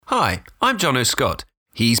Hi, I'm Jono Scott.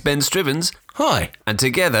 He's Ben Strivens. Hi. And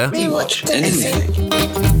together, we watch anything.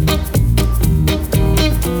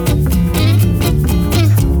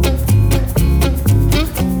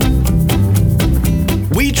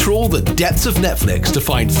 We trawl the depths of Netflix to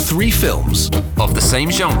find 3 films of the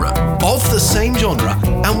same genre,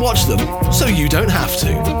 and watch them so you don't have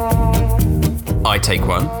to. I take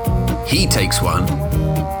one, he takes one,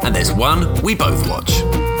 and there's one we both watch.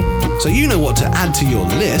 So you know what to add to your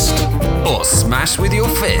list. Or smash with your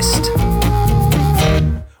fist.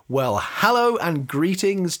 Well, hello and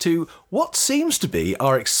greetings to what seems to be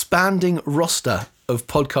our expanding roster of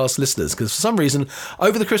podcast listeners, because for some reason,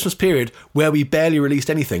 over the Christmas period, where we barely released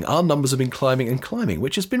anything, our numbers have been climbing and climbing,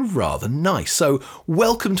 which has been rather nice. So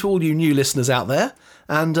welcome to all you new listeners out there,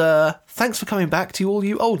 and thanks for coming back to all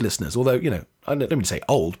you old listeners, although, you know, I don't mean to say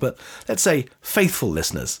old, but let's say faithful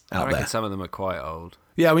listeners out there. I reckon some of them are quite old.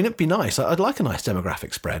 Yeah, I mean, it'd be nice. I'd like a nice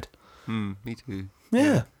demographic spread. Me too.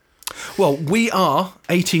 Yeah. Well, we are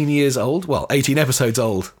 18 years old. Well, 18 episodes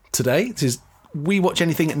old today. This is We Watch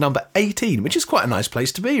Anything at number 18, which is quite a nice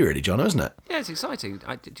place to be, really, John, isn't it? Yeah, it's exciting.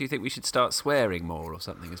 Do you think we should start swearing more or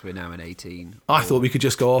something as we're now in 18? I thought we could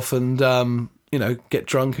just go off and, get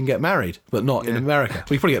drunk and get married, but not in America.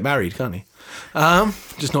 We can probably get married, can't you?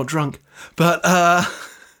 Just not drunk. But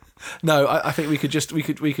no, I think we could just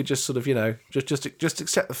sort of, just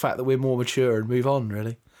accept the fact that we're more mature and move on,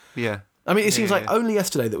 really. Yeah. I mean, it seems like only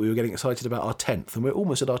yesterday that we were getting excited about our 10th, and we're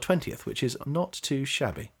almost at our 20th, which is not too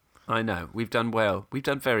shabby. I know. We've done well. We've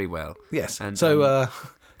done very well. Yes. And so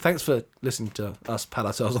thanks for listening to us pat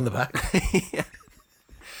ourselves on the back. Yeah.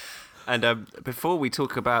 And before we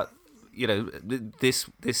talk about,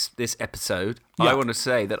 this episode, I want to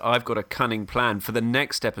say that I've got a cunning plan for the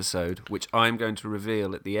next episode, which I'm going to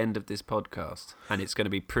reveal at the end of this podcast, and it's going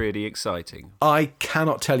to be pretty exciting. I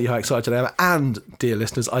cannot tell you how excited I am, and, dear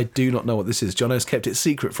listeners, I do not know what this is. Jono's kept it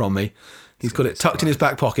secret from me. He's got it tucked in his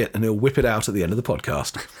back pocket, and he'll whip it out at the end of the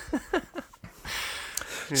podcast.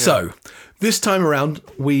 Yeah. So, this time around,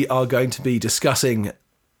 we are going to be discussing...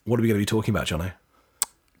 What are we going to be talking about, Jono?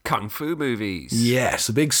 Kung Fu movies. Yes,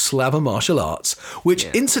 a big slab of martial arts, which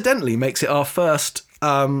incidentally makes it our first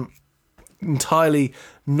entirely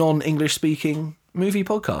non-English speaking movie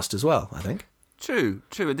podcast as well, I think. True.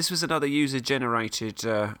 And this was another listener-generated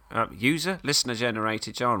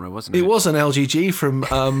genre, wasn't it? It was an LGG from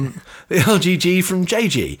the LGG from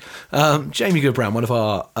JG. Jamie Goodbrown, one of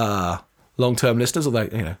our long-term listeners, although,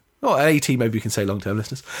 at 18 maybe we can say long-term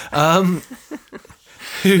listeners.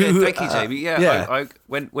 Thank you, Jamie. I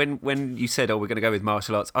when you said, we're going to go with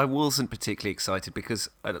martial arts, I wasn't particularly excited because,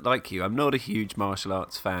 like you, I'm not a huge martial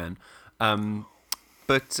arts fan.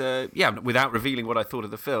 But without revealing what I thought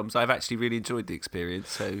of the films, I've actually really enjoyed the experience.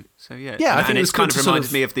 So yeah. Yeah, I think it's kind of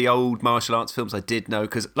reminded me of the old martial arts films I did know,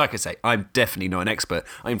 because, like I say, I'm definitely not an expert.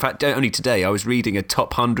 In fact, only today I was reading a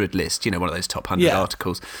top 100 list, one of those top 100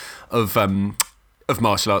 articles of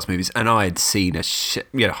martial arts movies, and I had seen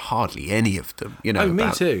hardly any of them. Me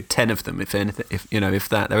too. 10 of them, if anything, if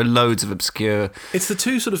that. There are loads of obscure. It's the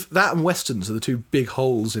two sort of that and westerns are the two big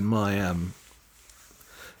holes in my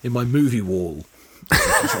movie wall.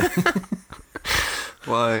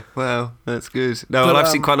 Why? Well, that's good. No, I've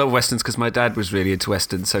seen quite a lot of westerns because my dad was really into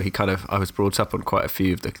westerns, so I was brought up on quite a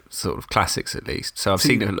few of the sort of classics at least. So I've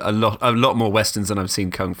seen a lot more westerns than I've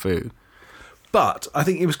seen Kung Fu. But I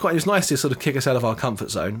think it was nice to sort of kick us out of our comfort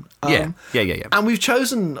zone. Yeah. And I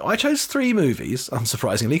chose 3 movies,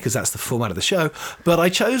 unsurprisingly, because that's the format of the show. But I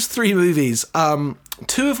chose 3 movies, 2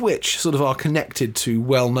 of which sort of are connected to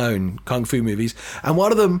well-known Kung Fu movies, and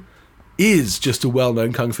one of them is just a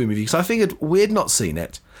well-known Kung Fu movie. So I figured we'd not seen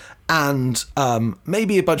it, and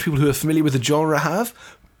maybe a bunch of people who are familiar with the genre have,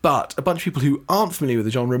 but a bunch of people who aren't familiar with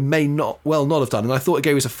the genre may not have done. And I thought it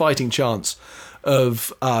gave us a fighting chance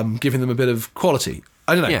of giving them a bit of quality.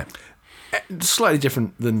 I don't know. Yeah. Slightly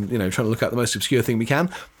different than, trying to look at the most obscure thing we can.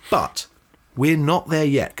 But we're not there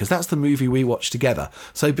yet, because that's the movie we watched together.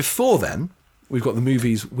 So before then, we've got the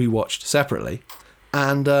movies we watched separately.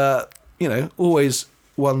 And, always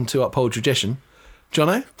one to uphold tradition.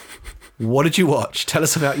 Jono, what did you watch? Tell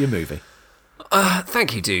us about your movie.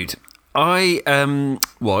 Thank you, dude. I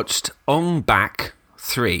watched Ong Bak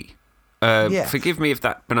 3. Forgive me if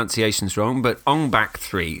that pronunciation's wrong, but Ong Bak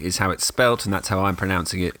 3 is how it's spelt, and that's how I'm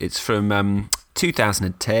pronouncing it. It's from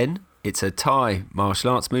 2010. It's a Thai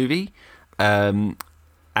martial arts movie, and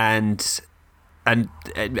I'm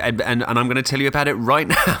going to tell you about it right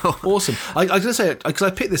now. Awesome. I was going to say, because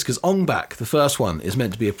I picked this because Ong Bak, the first one, is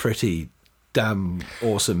meant to be a pretty damn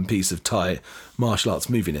awesome piece of Thai martial arts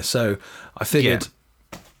moviness. So I figured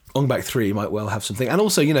Ong Bak 3 might well have something. And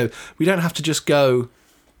also, we don't have to just go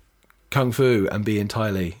kung fu and be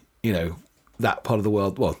entirely, that part of the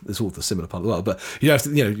world. Well, it's all the similar part of the world, but you don't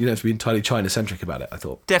have to be entirely China-centric about it, I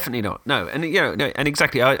thought. Definitely not. No, and and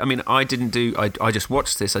exactly. I just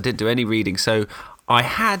watched this. I didn't do any reading, so I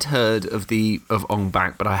had heard of Ong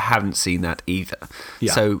Bak, but I hadn't seen that either.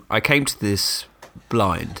 Yeah. So I came to this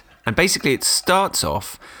blind, and basically it starts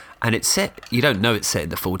off, and it's set. You don't know it's set in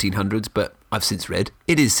the 1400s, but I've since read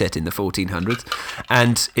it is set in the 1400s,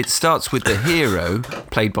 and it starts with the hero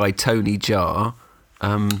played by Tony Jaa.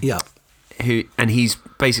 He's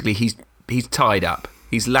basically he's tied up.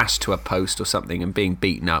 He's lashed to a post or something and being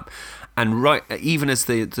beaten up. And even as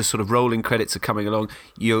the sort of rolling credits are coming along,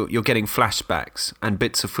 you're getting flashbacks and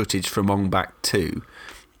bits of footage from Ong Bak 2,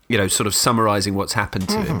 sort of summarising what's happened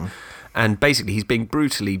to him. And basically, he's being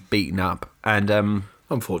brutally beaten up. And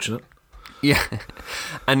unfortunate. Yeah,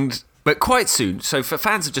 but quite soon, so for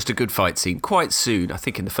fans of just a good fight scene, quite soon, I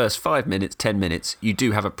think in the first 5 minutes, 10 minutes, you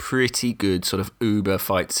do have a pretty good sort of uber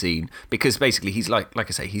fight scene, because basically he's like I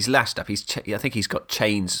say, he's lashed up. I think he's got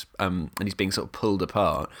chains, and he's being sort of pulled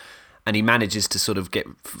apart, and he manages to sort of get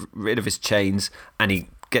rid of his chains, and he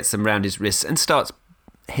gets them round his wrists and starts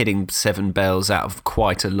hitting 7 bells out of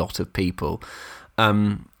quite a lot of people.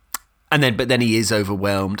 But then he is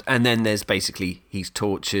overwhelmed, and then there's basically he's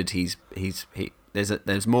tortured.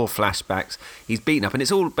 There's more flashbacks. He's beaten up, and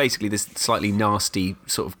it's all basically this slightly nasty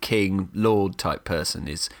sort of king lord type person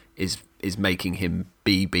is making him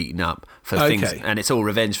be beaten up for things, and it's all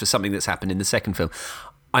revenge for something that's happened in the second film.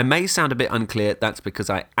 I may sound a bit unclear. That's because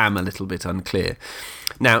I am a little bit unclear.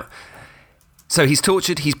 Now, so he's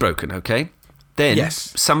tortured. He's broken. Okay. Then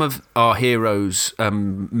some of our hero's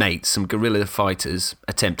mates, some guerrilla fighters,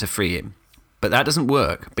 attempt to free him. But that doesn't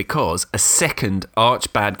work because a second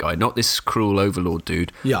arch bad guy, not this cruel overlord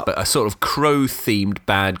dude, but a sort of crow-themed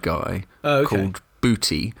bad guy called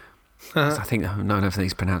Booty, I think, I don't think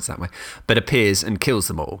it's pronounced that way, but appears and kills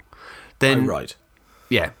them all. Then, right.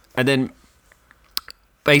 Yeah, and then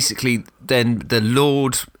basically then the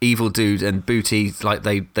Lord evil dude and Booty, like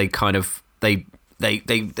they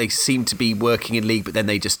seem to be working in league, but then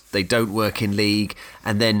they don't work in league,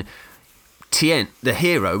 and then Tien, the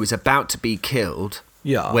hero, is about to be killed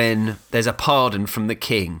when there's a pardon from the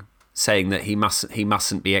king saying that he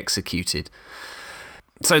mustn't be executed.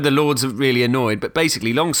 So the lords are really annoyed, but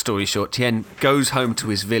basically, long story short, Tien goes home to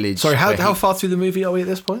his village. Sorry, how far through the movie are we at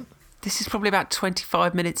this point? This is probably about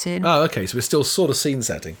 25 minutes in. Oh, okay, so we're still sort of scene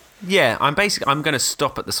setting. Yeah, I'm going to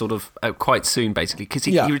stop at the sort of quite soon, basically, because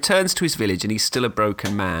he returns to his village and he's still a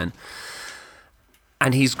broken man.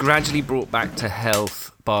 And he's gradually brought back to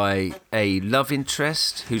health by a love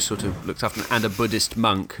interest who sort of looks after him, and a Buddhist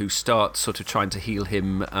monk who starts sort of trying to heal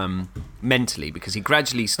him mentally, because he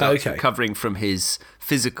gradually starts recovering from his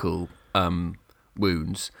physical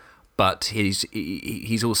wounds, but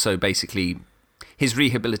he's also basically his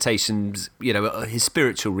rehabilitation's, his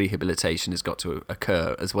spiritual rehabilitation has got to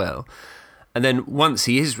occur as well. And then once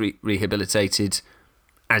he is rehabilitated,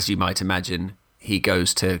 as you might imagine, he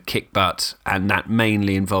goes to kick butt, and that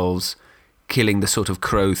mainly involves killing the sort of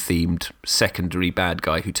crow-themed secondary bad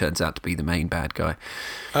guy who turns out to be the main bad guy.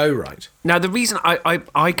 Oh, right. Now, the reason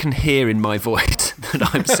I can hear in my voice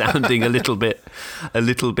that I'm sounding a little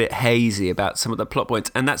bit hazy about some of the plot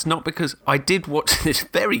points, and that's not because I did watch this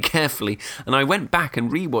very carefully, and I went back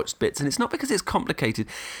and rewatched bits, and it's not because it's complicated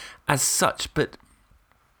as such, but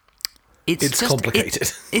it's just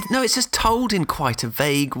complicated. It's just told in quite a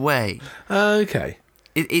vague way. Okay.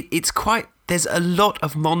 It's quite. There's a lot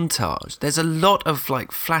of montage. There's a lot of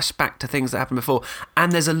like flashback to things that happened before,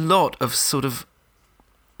 and there's a lot of sort of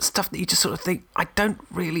stuff that you just sort of think, I don't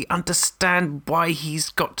really understand why he's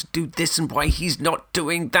got to do this and why he's not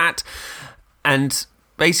doing that. And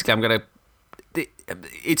basically,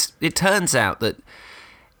 it turns out that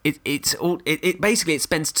it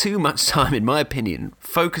spends too much time, in my opinion,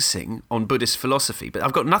 focusing on Buddhist philosophy. But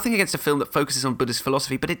I've got nothing against a film that focuses on Buddhist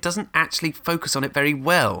philosophy, but it doesn't actually focus on it very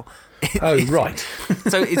well. Right.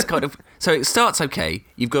 So it's kind of, so it starts okay.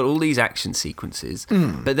 You've got all these action sequences,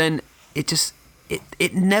 but then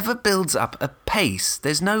it never builds up a pace.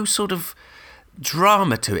 There's no sort of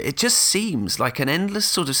drama to it. It just seems like an endless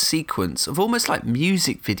sort of sequence of almost like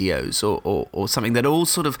music videos or something that all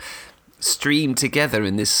sort of stream together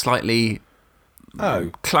in this slightly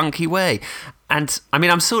clunky way. And I mean,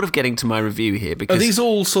 I'm sort of getting to my review here because... Are these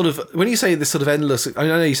all sort of, when you say this sort of endless, I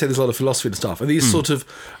know you say there's a lot of philosophy and stuff, are these sort of,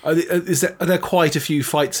 are there quite a few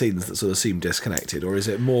fight scenes that sort of seem disconnected, or is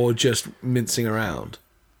it more just mincing around?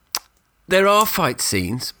 There are fight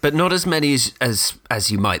scenes, but not as many as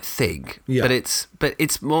you might think. Yeah. But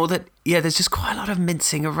it's more that, there's just quite a lot of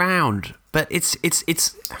mincing around. But it's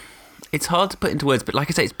it's hard to put into words, but like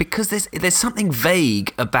I say, it's because there's something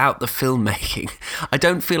vague about the filmmaking. I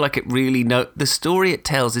don't feel like it really the story it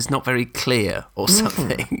tells is not very clear or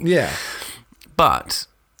something. Yeah. But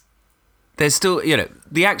there's still,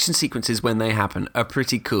 the action sequences when they happen are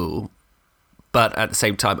pretty cool, but at the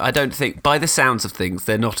same time, I don't think, by the sounds of things,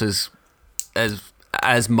 they're not as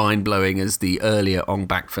mind-blowing as the earlier Ong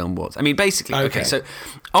Bak film was. I mean, basically, okay, so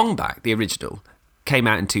Ong Bak, the original, came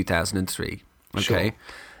out in 2003, okay? Sure.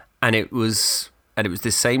 And it was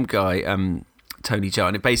this same guy, Tony Jaa,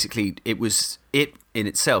 and it in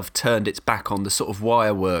itself turned its back on the sort of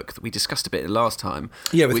wire work that we discussed a bit last time,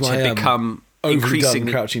 which had become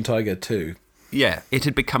increasingly Crouching Tiger 2. Yeah, it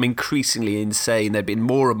had become increasingly insane. There'd been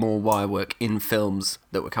more and more wire work in films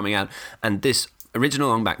that were coming out, and this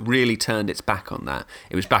original Ong Bak really turned its back on that.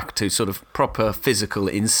 It was back to sort of proper physical,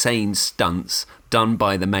 insane stunts done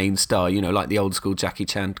by the main star, like the old school Jackie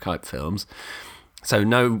Chan type films. So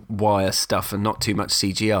no wire stuff and not too much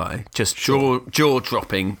CGI, just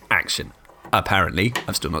jaw-dropping action. Apparently,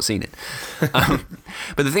 I've still not seen it.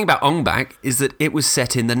 But the thing about Ong Bak is that it was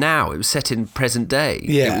set in the now. It was set in present day.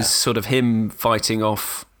 Yeah. It was sort of him fighting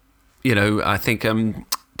off, I think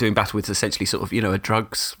doing battle with essentially sort of, a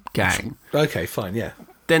drugs gang. Okay, fine, yeah.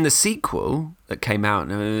 Then the sequel that came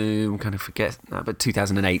out, I'm kind of forget, but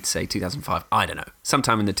 2008, say 2005, I don't know,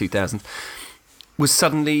 sometime in the 2000s,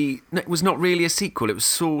 it was not really a sequel, it was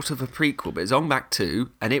sort of a prequel, but it's Ong Bak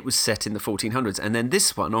 2, and it was set in the 1400s. And then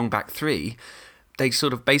this one, Ong Bak 3, they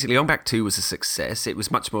sort of, basically Ong Bak 2 was a success. It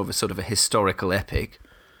was much more of a sort of a historical epic,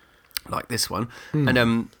 like this one.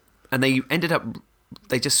 And they ended up,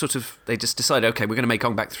 they just decided, okay, we're going to make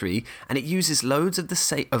Ong Bak 3, and it uses loads of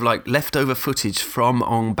like leftover footage from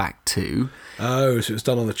Ong Bak 2. Oh, so it was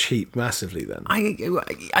done on the cheap massively then.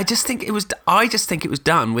 I just think it was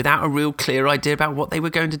done without a real clear idea about what they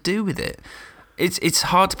were going to do with it. It's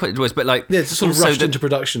hard to put into words, but like it's sort of rushed into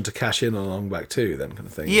production to cash in on Ong Bak 2, then kind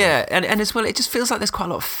of thing. Yeah, and as well, it just feels like there's quite a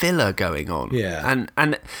lot of filler going on. Yeah,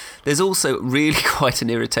 and there's also really quite an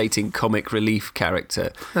irritating comic relief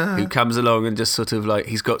character who comes along and just sort of like,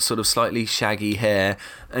 he's got sort of slightly shaggy hair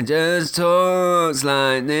and just talks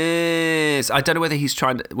like this. I don't know whether he's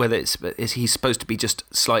he's supposed to be just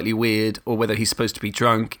slightly weird or whether he's supposed to be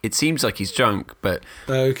drunk. It seems like he's drunk, but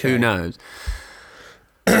who knows?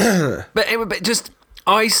 but just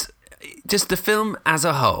the film as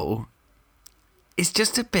a whole is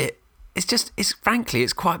just a bit. It's frankly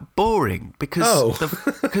quite boring because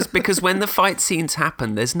because when the fight scenes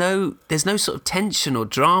happen, there's no sort of tension or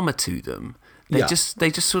drama to them. They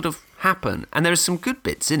just sort of happen, and there are some good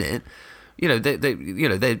bits in it.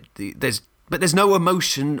 But there's no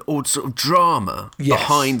emotion or sort of drama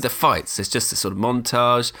behind the fights. There's just a sort of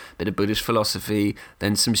montage, bit of Buddhist philosophy,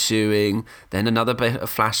 then some shoeing, then another bit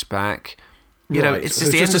of flashback. It's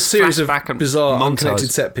just a series of bizarre, montage.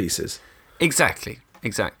 Unconnected set pieces. Exactly.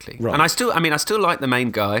 Right. And I still like the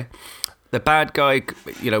main guy. The bad guy,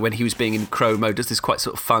 when he was being in crow mode, does this quite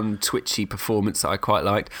sort of fun, twitchy performance that I quite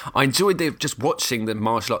liked. I enjoyed just watching the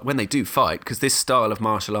martial art when they do fight, because this style of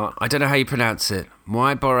martial art, I don't know how you pronounce it,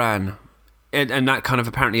 Muay Boran. And that kind of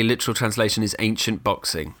apparently a literal translation is ancient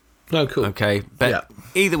boxing. Oh, cool. Okay, but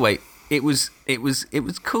either way, it was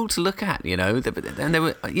cool to look at, And there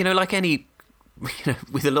were, like any,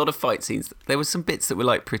 with a lot of fight scenes, there were some bits that were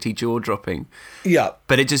like pretty jaw dropping. Yeah.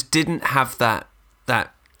 But it just didn't have that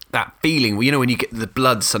feeling. When you get the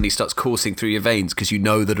blood suddenly starts coursing through your veins because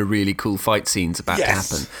that a really cool fight scene's about to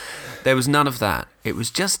happen. There was none of that. It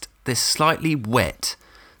was just this slightly wet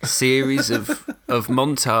series of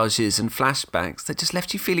montages and flashbacks that just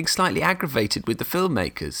left you feeling slightly aggravated with the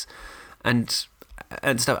filmmakers and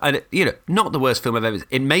stuff. And not the worst film I've ever.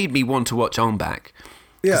 It made me want to watch Ong Bak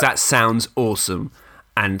because that sounds awesome,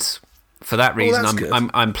 and for that reason,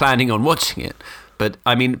 I'm planning on watching it. But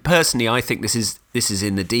I mean, personally, I think this is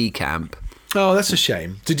in the D camp. Oh, that's a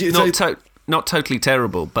shame. Did you not totally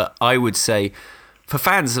terrible, but I would say for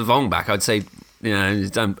fans of Ong Bak, I'd say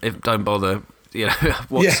don't bother.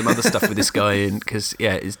 Watch some other stuff with this guy in, because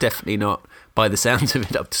it's definitely not, by the sounds of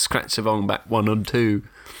it, up to scratch of Ong Bak 1 and 2.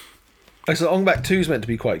 So Ong Bak 2 is meant to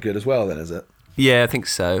be quite good as well, then, is it? Yeah, I think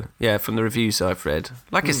so. Yeah, from the reviews I've read.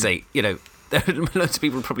 Like I say, there are loads of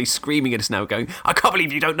people probably screaming at us now, going, "I can't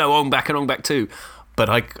believe you don't know Ong Bak and Ong Bak 2." But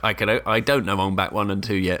I don't know Ong Bak 1 and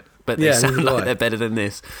 2 yet. But they sound like they're better than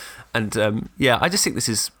this. And I just think this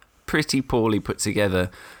is pretty poorly put together.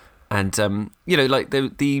 And like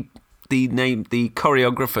the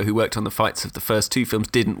choreographer who worked on the fights of the first two films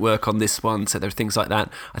didn't work on this one, so there are things like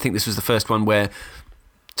that. I think this was the first one where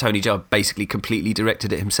Tony Jaa basically completely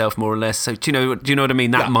directed it himself, more or less. So do you know what I mean?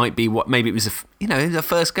 That might be what. Maybe it was a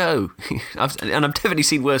first go. I've definitely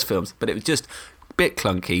seen worse films, but it was just a bit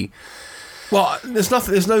clunky. Well,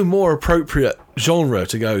 there's no more appropriate genre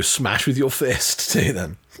to go smash with your fist to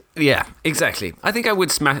then. Yeah, exactly. I think I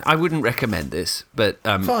wouldn't recommend this, but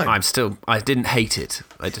I didn't hate it.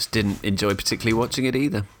 I just didn't enjoy particularly watching it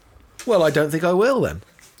either. Well, I don't think I will then.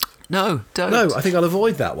 No, don't. No, I think I'll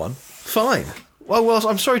avoid that one. Fine. Well,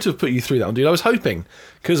 I'm sorry to have put you through that one, dude. I was hoping,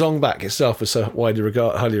 because Ong Bak itself was so highly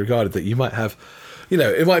regarded, that you might have,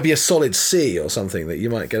 it might be a solid C or something, that you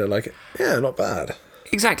might get it like, yeah, not bad.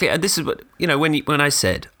 Exactly. And this is what, when I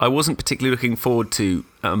said I wasn't particularly looking forward to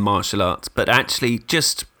martial arts, but actually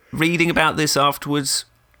just reading about this afterwards,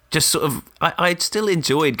 just sort of, I still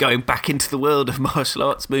enjoyed going back into the world of martial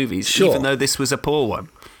arts movies, even though this was a poor one.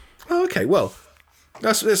 Oh, okay, well,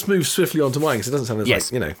 let's move swiftly on to mine, because it doesn't sound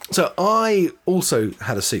as like. So I also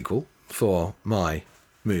had a sequel for my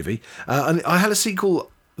movie, and I had a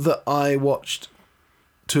sequel that I watched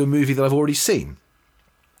to a movie that I've already seen,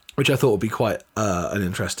 which I thought would be quite an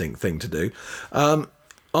interesting thing to do.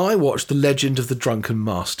 I watched The Legend of the Drunken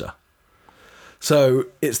Master. So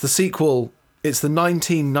it's the sequel, it's the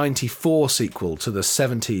 1994 sequel to the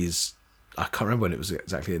 70s, I can't remember when it was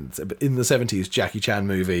exactly, but in the 70s Jackie Chan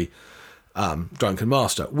movie, Drunken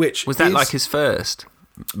Master, which was that like his first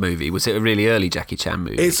movie? Was it a really early Jackie Chan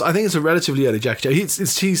movie? I think it's a relatively early Jackie Chan.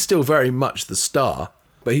 He's still very much the star,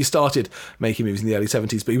 but he started making movies in the early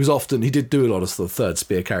 70s, but he did do a lot of sort of third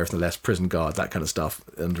spear character, less prison guard, that kind of stuff,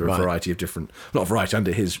 under a variety of different, not a variety,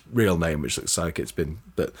 under his real name, which looks like it's been,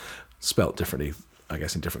 but spelt differently, I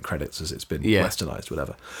guess, in different credits as it's been westernized,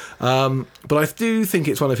 whatever. But I do think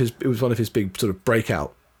it was one of his big sort of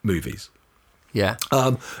breakout movies. Yeah.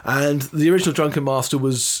 And the original Drunken Master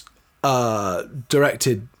was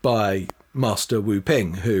directed by Master Wu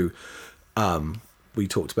Ping, who we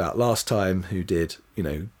talked about last time, who did,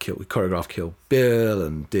 choreographed Kill Bill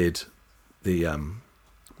and did the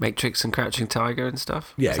Matrix and Crouching Tiger and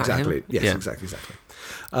stuff. Yeah, exactly. Yes, yeah. exactly.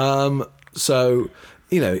 So,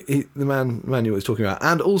 the man you was talking about,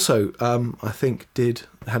 and also I think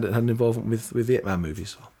had an involvement with the Ip Man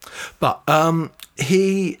movies as well. But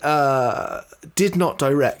he did not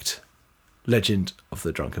direct Legend of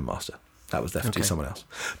the Drunken Master. That was definitely someone else.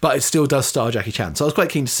 But it still does star Jackie Chan. So I was quite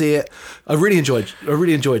keen to see it. I really enjoyed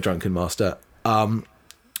Drunken Master.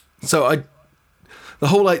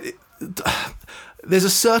 There's a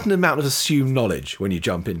certain amount of assumed knowledge when you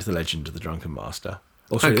jump into the Legend of the Drunken Master.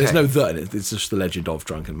 There's no the in it. It's just the Legend of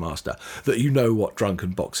Drunken Master, that you know what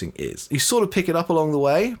drunken boxing is. You sort of pick it up along the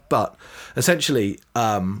way, but essentially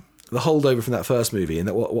the holdover from that first movie, and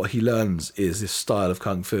that what he learns is this style of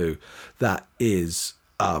kung fu that is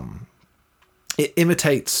it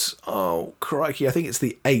imitates, oh crikey, I think it's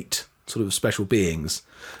the 8 sort of special beings,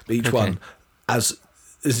 but each one as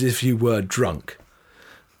if you were drunk.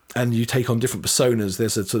 And you take on different personas.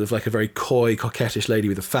 There's a sort of like a very coy, coquettish lady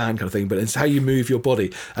with a fan kind of thing, but it's how you move your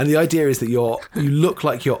body. And the idea is that you look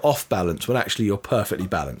like you're off balance when actually you're perfectly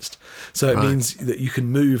balanced. So it means that you can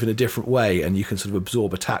move in a different way, and you can sort of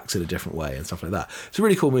absorb attacks in a different way and stuff like that. It's a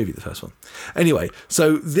really cool movie, the first one. Anyway,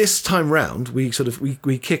 so this time round, we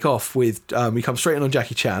kick off with, we come straight in on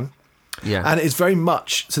Jackie Chan. Yeah. And it's very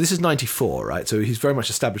much, so this is 94, right? So he's very much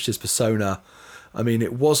established his persona. I mean,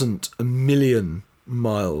 it wasn't a million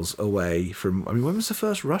miles away from, when was the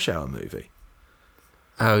first Rush Hour movie?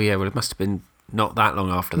 Oh yeah, well it must have been not that long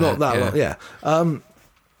after that. Not that long, yeah.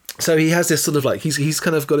 So he has this sort of like, he's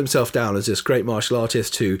kind of got himself down as this great martial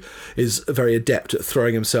artist who is very adept at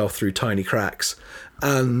throwing himself through tiny cracks,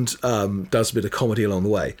 and does a bit of comedy along the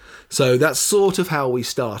way. So that's sort of how we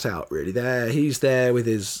start out, really. He's there with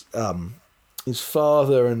his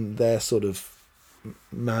father and their sort of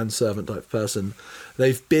manservant type person.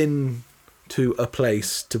 They've been to a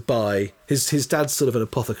place to buy, his dad's sort of an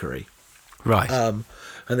apothecary, right? And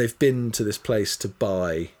they've been to this place to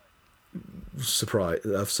buy supplies,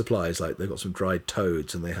 like they've got some dried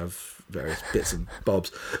toads and they have various bits and bobs.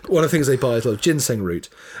 One of the things they buy is a lot of ginseng root,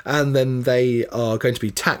 and then they are going to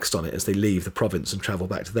be taxed on it as they leave the province and travel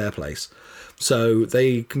back to their place. So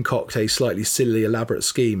they concoct a slightly silly, elaborate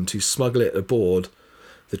scheme to smuggle it aboard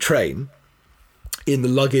the train in the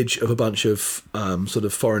luggage of a bunch of sort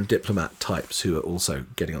of foreign diplomat types who are also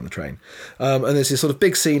getting on the train. And there's this sort of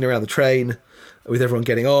big scene around the train with everyone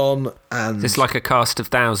getting on. And it's like a Cast of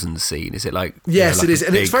Thousands scene, is it? Like yes, like it is,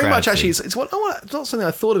 and it's very much actually. Scene. It's not something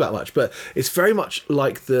I thought about much, but it's very much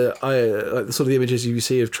like the sort of the images you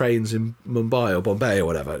see of trains in Mumbai or Bombay or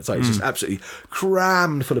whatever. It's like it's just absolutely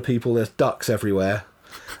crammed full of people. There's ducks everywhere.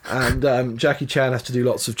 And Jackie Chan has to do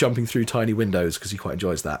lots of jumping through tiny windows because he quite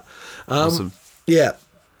enjoys that. Awesome. Yeah.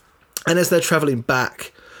 And as they're travelling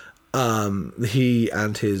back, he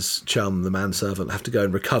and his chum, the manservant, have to go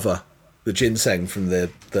and recover the ginseng from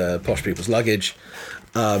the posh people's luggage.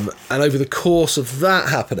 And over the course of that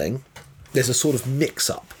happening, there's a sort of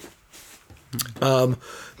mix-up.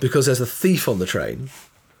 Because there's a thief on the train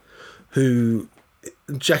who...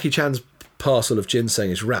 Jackie Chan's parcel of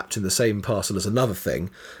ginseng is wrapped in the same parcel as another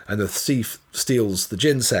thing, and the thief steals the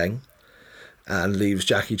ginseng and leaves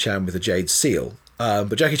Jackie Chan with a jade seal.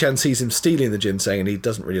 But Jackie Chan sees him stealing the ginseng, and he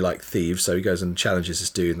doesn't really like thieves, so he goes and challenges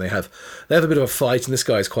this dude, and they have a bit of a fight, and this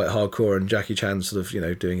guy's quite hardcore, and Jackie Chan's sort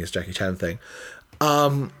of, doing his Jackie Chan thing.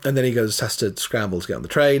 And then he has to scramble to get on the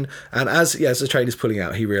train, and as the train is pulling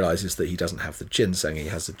out, he realises that he doesn't have the ginseng, he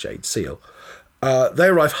has the jade seal. They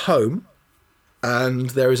arrive home, and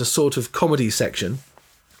there is a sort of comedy section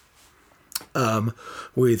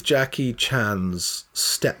with Jackie Chan's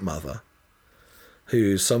stepmother,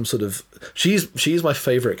 who's some sort of... She's my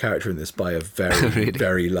favourite character in this by a very, really?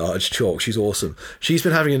 Very large chalk. She's awesome. She's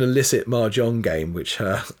been having an illicit mahjong game, which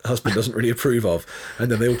her husband doesn't really approve of, and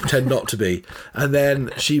then they all pretend not to be. And then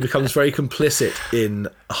she becomes very complicit in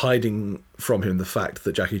hiding from him the fact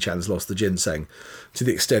that Jackie Chan's lost the ginseng, to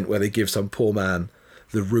the extent where they give some poor man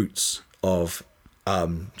the roots of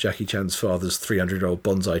Jackie Chan's father's 300-year-old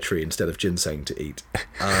bonsai tree instead of ginseng to eat.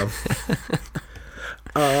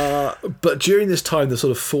 But during this time, the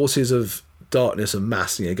sort of forces of darkness are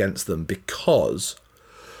massing against them because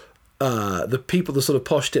the people, the sort of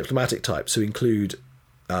posh diplomatic types, who include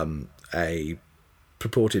a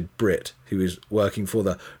purported Brit who is working for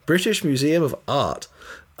the British Museum of Art,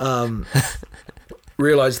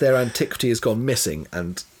 realise their antiquity has gone missing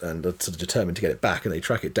and are sort of determined to get it back, and they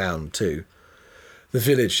track it down to the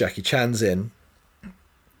village Jackie Chan's in,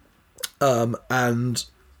 and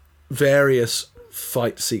various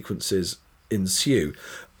fight sequences ensue.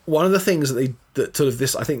 One of the things that sort of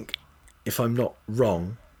this, I think, if I'm not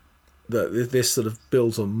wrong, that this sort of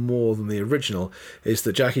builds on more than the original, is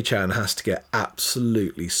that Jackie Chan has to get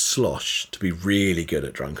absolutely sloshed to be really good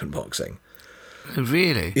at drunken boxing.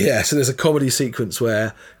 Really? Yeah, so there's a comedy sequence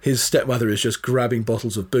where his stepmother is just grabbing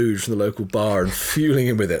bottles of booze from the local bar and fueling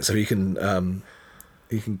him with it so he can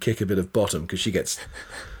kick a bit of bottom, because she gets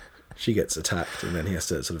attacked, and then he has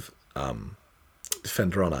to sort of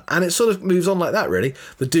defend her honour. And it sort of moves on like that, really.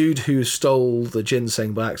 The dude who stole the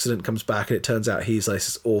ginseng by accident comes back, and it turns out he's like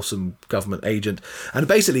this awesome government agent. And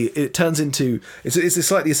basically, it turns into... It's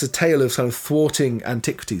a tale of kind of thwarting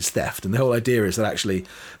antiquities theft. And the whole idea is that actually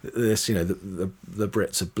this, the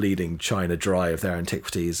Brits are bleeding China dry of their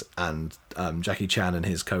antiquities, and Jackie Chan and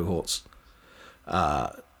his cohorts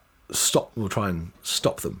will try and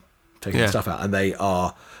stop them taking the stuff out. And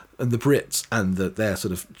the Brits and their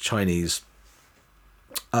sort of Chinese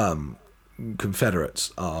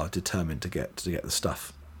confederates are determined to get the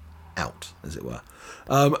stuff out, as it were.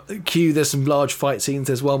 There's some large fight scenes.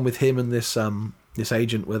 There's one with him and this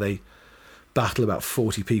agent where they battle about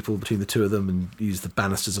 40 people between the two of them and use the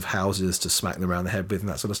banisters of houses to smack them around the head with and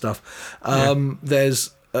that sort of stuff.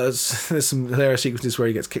 There's some hilarious sequences where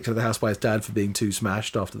he gets kicked out of the house by his dad for being too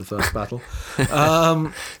smashed after the first battle.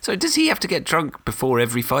 So does he have to get drunk before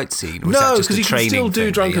every fight scene? Or no, because he can still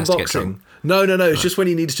do drunken boxing. No. It's just when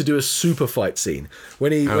he needs to do a super fight scene.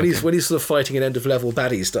 When he's sort of fighting an end of level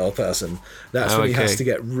baddie style person, that's when he has to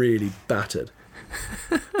get really battered.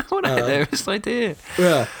 What a hilarious idea!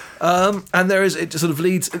 Yeah. And it sort of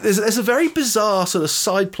leads. There's a very bizarre sort of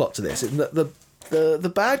side plot to this, in that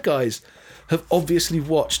the bad guys have obviously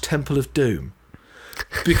watched Temple of Doom,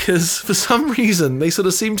 because for some reason they sort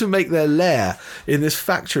of seem to make their lair in this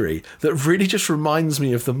factory that really just reminds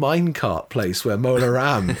me of the minecart place where Mola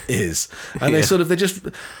Ram is, and and to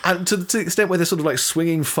the extent where they're sort of like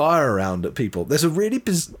swinging fire around at people. There's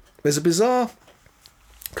a bizarre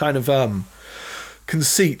kind of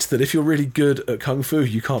conceit that if you're really good at kung fu,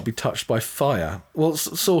 you can't be touched by fire. Well,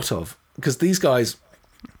 sort of, because these guys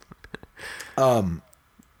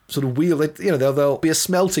sort of there'll be a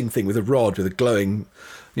smelting thing with a rod with a glowing,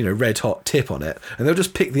 red hot tip on it, and they'll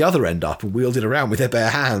just pick the other end up and wield it around with their bare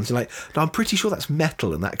hands. And no, I'm pretty sure that's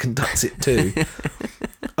metal and that conducts it too.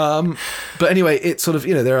 But anyway, it's sort of,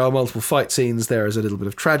 there are multiple fight scenes. There is a little bit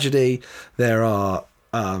of tragedy.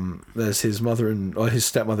 There's his mother or his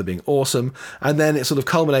stepmother being awesome, and then it sort of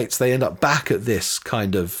culminates. They end up back at this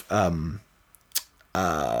kind of Temple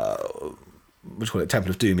of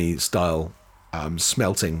Doomy style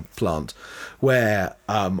smelting plant, where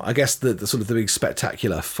I guess the sort of the big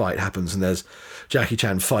spectacular fight happens, and there's Jackie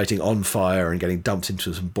Chan fighting on fire and getting dumped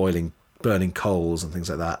into some boiling burning coals and things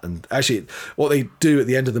like that. And actually, what they do at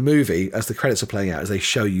the end of the movie, as the credits are playing out, is they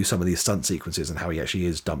show you some of these stunt sequences and how he actually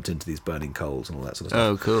is dumped into these burning coals and all that sort of stuff.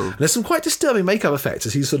 Oh, cool. And there's some quite disturbing makeup effects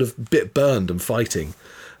as he's sort of a bit burned and fighting.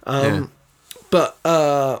 But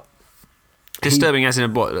disturbing as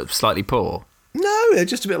in what, slightly poor? No, they're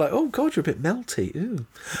just a bit like, oh God, you're a bit melty. Ooh.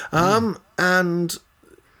 And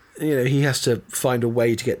he has to find a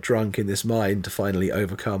way to get drunk in this mine to finally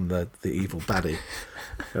overcome the evil baddie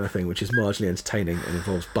kind of thing, which is marginally entertaining and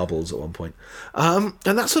involves bubbles at one point. And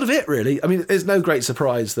that's sort of it, really. I mean, there's no great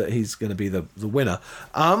surprise that he's going to be the winner.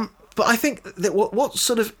 But I think that what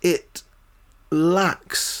sort of it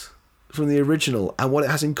lacks from the original and what it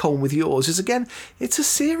has in common with yours is, again, it's a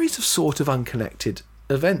series of sort of unconnected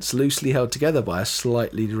events loosely held together by a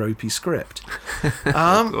slightly ropey script.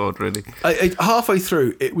 God, really? Halfway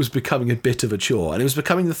through, it was becoming a bit of a chore, and it was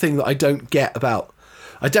becoming the thing that I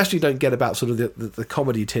definitely don't get about sort of the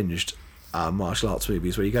comedy tinged martial arts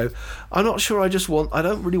movies where you go, I'm not sure I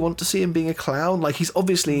don't really want to see him being a clown. Like, he's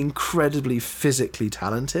obviously incredibly physically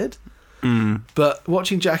talented, but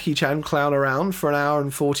watching Jackie Chan clown around for an hour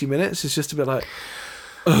and 40 minutes is just a bit like,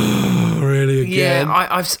 oh, really again?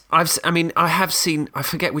 Yeah, I have seen, I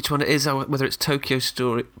forget which one it is, whether it's Police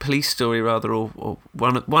Story rather, or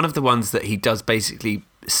one of the ones that he does basically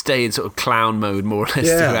stay in sort of clown mode more or less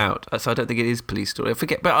throughout. So I don't think it is Police Story. I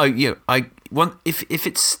forget, but I want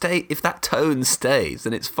if that tone stays,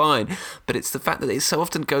 then it's fine. But it's the fact that it so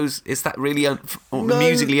often goes. It's that really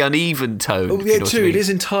musically uneven tone. Oh, yeah, true. It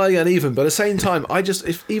is entirely uneven, but at the same time,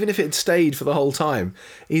 even if it stayed for the whole time,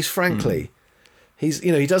 he does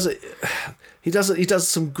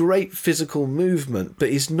some great physical movement,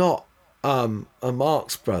 but he's not a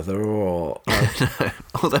Marx Brother or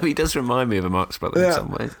although he does remind me of a Marx Brother in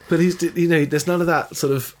some ways. But there's none of that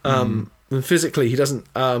sort of and physically he doesn't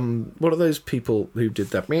what are those people who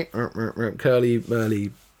did that Curly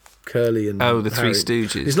and the Three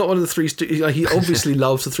Stooges. He's not one of the Three Stooges. He obviously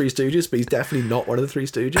loves the Three Stooges, but he's definitely not one of the Three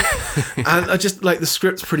Stooges. And I just like the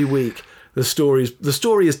script's pretty weak. The story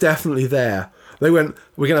is definitely there. They went,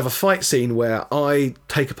 we're going to have a fight scene where I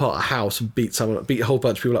take apart a house and beat a whole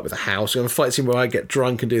bunch of people up with a house. We're going to have a fight scene where I get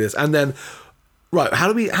drunk and do this. And then, right,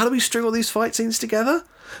 how do we string all these fight scenes together?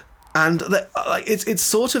 And it's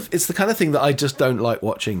the kind of thing that I just don't like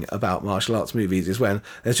watching about martial arts movies, is when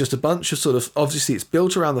there's just a bunch of sort of, obviously it's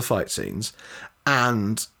built around the fight scenes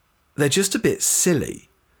and they're just a bit silly.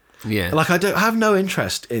 Yeah. Like, I have no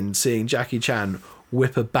interest in seeing Jackie Chan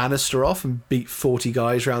whip a banister off and beat 40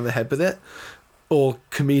 guys around the head with it, or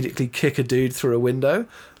comedically kick a dude through a window.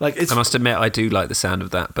 Like, I must admit, I do like the sound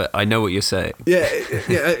of that, but I know what you're saying. Yeah,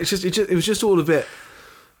 it was just all a bit.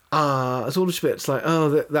 It's all just a bit. It's like, oh,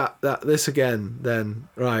 that this again. Then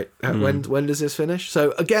right, when does this finish?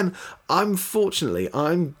 So again, I'm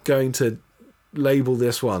going to label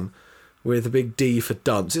this one with a big D for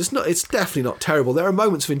dunce. It's definitely not terrible. There are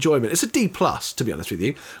moments of enjoyment. It's a D+, to be honest with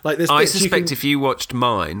you. Like, I suspect if you watched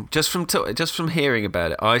mine, just from hearing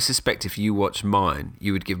about it, I suspect if you watched mine,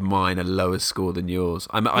 you would give mine a lower score than yours.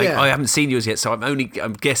 I haven't seen yours yet, so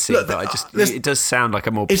I'm guessing. Look, but it does sound like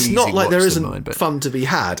a more pleasing watch than mine. It's not like there isn't fun to be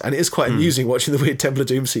had, and it is quite amusing watching the weird Temple of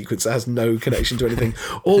Doom sequence that has no connection to anything,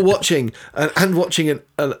 or watching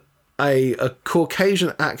a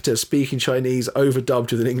Caucasian actor speaking Chinese overdubbed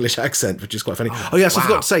with an English accent, which is quite funny. I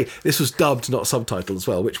forgot to say, this was dubbed, not subtitled as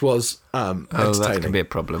well, which was entertaining. That can be a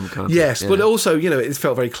problem, can't it? Yes, but also, it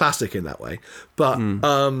felt very classic in that way. But,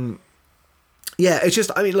 it's just,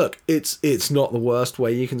 I mean, look, it's not the worst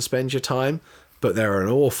way you can spend your time, but there are an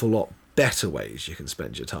awful lot better ways you can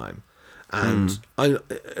spend your time. And,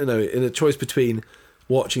 in a choice between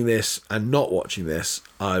watching this and not watching this,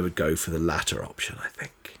 I would go for the latter option, I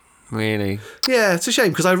think. Really? Yeah, it's a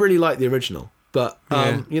shame because I really like the original. But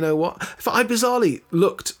you know what? If I bizarrely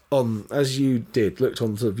looked on, as you did, looked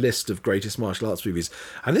on the list of greatest martial arts movies,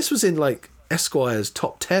 and this was in like Esquire's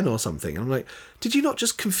top 10 or something. I'm like, did you not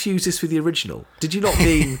just confuse this with the original? Did you not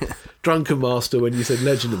mean Drunken Master when you said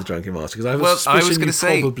Legend of the Drunken Master? Because I was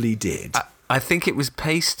suspicion you probably did. I think it was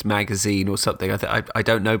Paste magazine or something. I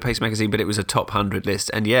don't know Paste magazine, but it was a top 100 list.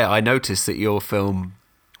 And yeah, I noticed that your film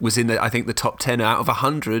was in the top 10 out of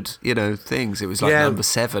 100 things. It was like number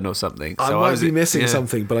 7 or something. I might be missing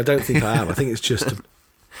something, but I don't think I am. I think it's just a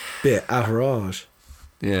bit average.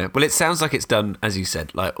 Yeah, well, it sounds like it's done, as you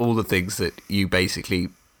said, like all the things that you basically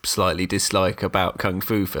slightly dislike about kung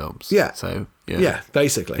fu films. Yeah. So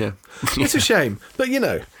basically. Yeah. It's a shame, but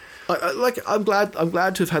I'm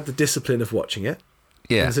glad to have had the discipline of watching it.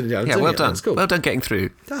 Yeah. Well done. It's cool. Well done getting through.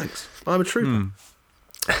 Thanks. I'm a trooper.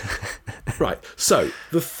 Right, so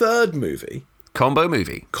the third movie Combo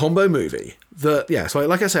movie. So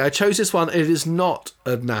like I say, I chose this one. It is not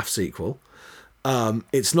a NAF sequel.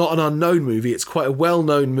 It's not an unknown movie. It's quite a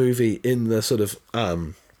well-known movie in the sort of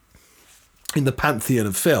in the pantheon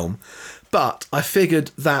of film. But I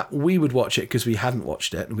figured that we would watch it because we hadn't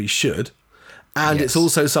watched it, and we should. And It's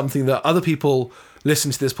also something that other people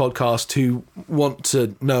listen to this podcast who want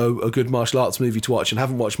to know a good martial arts movie to watch and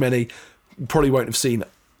haven't watched many, probably won't have seen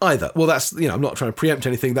either. Well, that's, I'm not trying to preempt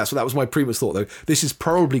anything. That was my previous thought, though. This is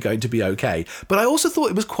probably going to be okay. But I also thought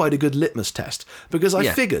it was quite a good litmus test, because I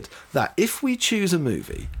figured that if we choose a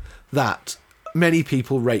movie that many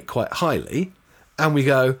people rate quite highly, and we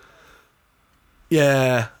go,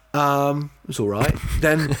 it's all right,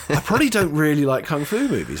 then I probably don't really like kung fu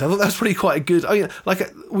movies. I thought that was pretty quite a good...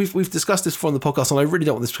 we've discussed this before on the podcast, and I really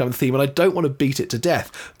don't want this to become a theme, and I don't want to beat it to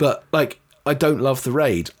death, but, I don't love The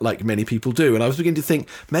Raid like many people do, and I was beginning to think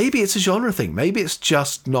maybe it's a genre thing, maybe it's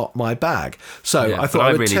just not my bag. So I thought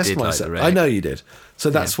I would test myself. Like I know you did, so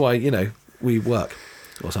that's why we work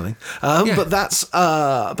or something. But that's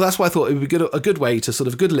why I thought it would be a good way to sort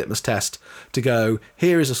of good litmus test to go.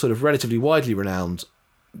 Here is a sort of relatively widely renowned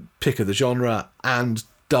pick of the genre, and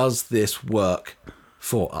does this work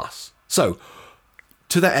for us? So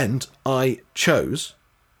to that end, I chose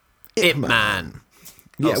Ip Man.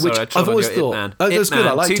 Yeah, which I've always thought that's good.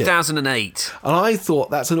 I liked 2008. And I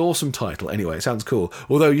thought that's an awesome title. Anyway, it sounds cool.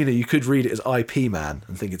 Although you could read it as IP Man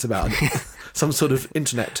and think it's about some sort of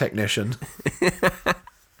internet technician.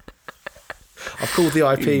 I've called the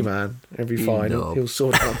IP Man. It'll be fine. He'll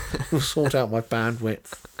sort out my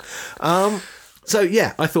bandwidth. So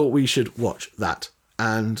I thought we should watch that,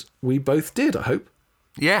 and we both did. I hope.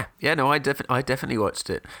 Yeah. No, I definitely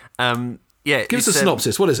watched it. Give us a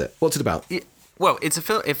synopsis. What is it? What's it about? Well, it's a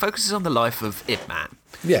film. It focuses on the life of Ip Man.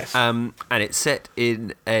 Yes. And it's set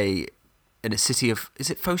in a city of, is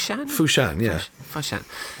it Foshan? Foshan, yeah. Foshan.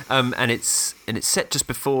 And it's set just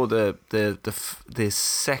before the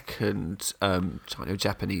second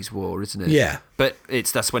Chino-Japanese War, isn't it? Yeah. But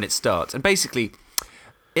that's when it starts. And basically,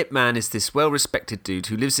 Ip Man is this well-respected dude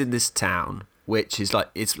who lives in this town, which is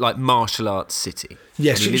it's like martial arts city.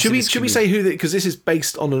 Yes. Should we say who? Because this is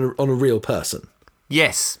based on a real person.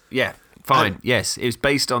 Yes. Yeah. Fine. Yes, it was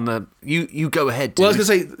based on the. You go ahead. Dude. Well, I was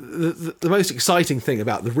going to say the most exciting thing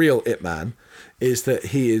about the real Ip Man is that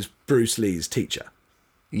he is Bruce Lee's teacher.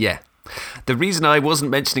 Yeah, the reason I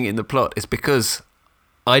wasn't mentioning it in the plot is because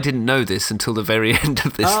I didn't know this until the very end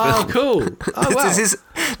of this film. Oh, cool! Oh, wow.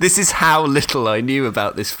 This is how little I knew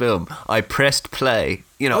about this film. I pressed play.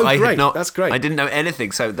 Great. That's great. I didn't know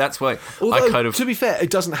anything, so that's why Although, I kind of. To be fair,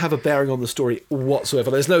 it doesn't have a bearing on the story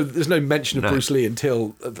whatsoever. There's no mention of Bruce Lee until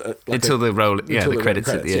the credits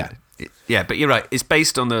at the end. Yeah, but you're right. It's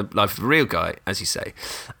based on the life of a real guy, as you say.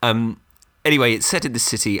 Anyway, it's set in the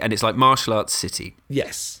city, and it's like martial arts city.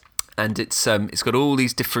 Yes. And it's got all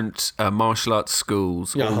these different martial arts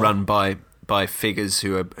schools, all run by figures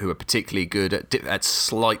who are particularly good at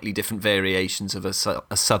slightly different variations of a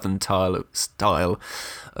southern style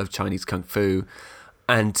of Chinese kung fu,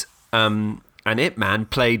 and Ip Man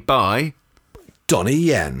played by Donnie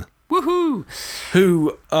Yen, woohoo,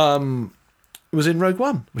 who was in Rogue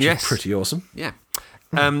One, which is pretty awesome. Yeah.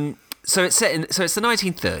 So it's the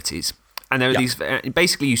 1930s. And there are these.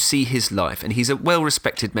 Basically, you see his life, and he's a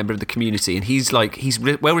well-respected member of the community, and he's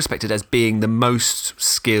well-respected as being the most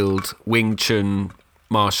skilled Wing Chun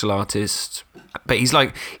martial artist. But he's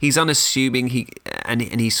unassuming.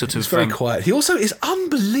 He's sort of. He's very quiet. He also is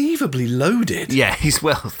unbelievably loaded. Yeah, he's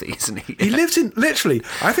wealthy, isn't he? He lives in literally.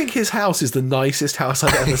 I think his house is the nicest house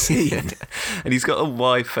I've ever seen. And he's got a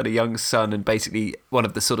wife and a young son, and basically one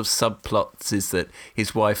of the sort of subplots is that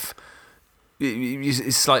his wife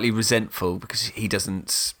is slightly resentful because he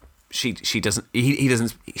thinks he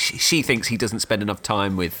doesn't spend enough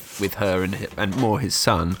time with her and more his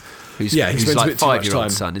son, who's like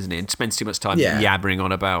 5-year-old son, isn't he? And spends too much time yabbering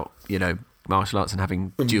on about martial arts and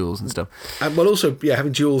having duels and stuff. And also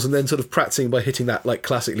having duels and then sort of practicing by hitting that like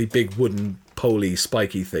classically big wooden poley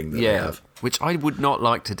spiky thing that they have. Which I would not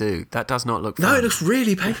like to do. That does not look fun. No, it looks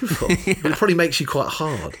really painful. But it probably makes you quite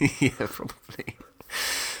hard. Yeah, probably.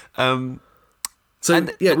 So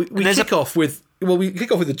we kick off with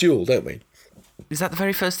the duel, don't we? Is that the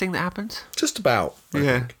very first thing that happens? Just about. I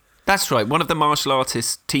think. That's right. One of the martial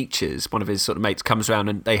artist teachers, one of his sort of mates, comes around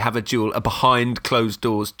and they have a duel, a behind closed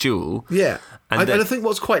doors duel. Yeah, and I think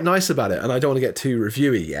what's quite nice about it, and I don't want to get too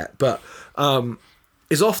reviewy yet, but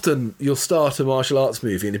is often you'll start a martial arts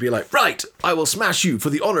movie and you'll be like, right, I will smash you for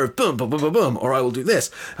the honour of boom, boom, boom, boom, boom, or I will do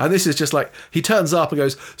this. And this is just like, he turns up and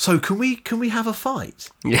goes, so can we have a fight?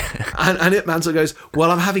 Yeah. And Ip Man sort of goes,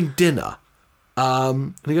 well, I'm having dinner.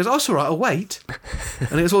 And he goes, "Oh, it's all right, I'll wait." And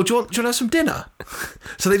he goes, "Well, do you want to have some dinner?"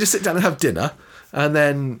 So they just sit down and have dinner, and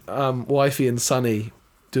then Wifey and Sonny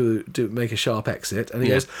do make a sharp exit, and he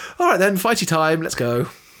goes, "All right then, fighty time, let's go."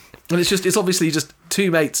 And it's obviously just two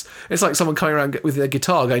mates. It's like someone coming around with their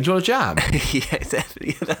guitar going, "Do you want to jam?" Yeah,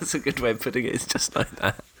 definitely. That's a good way of putting it. It's just like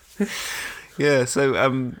that. Yeah.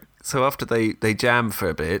 So after they jam for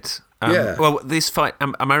a bit. Well, this fight.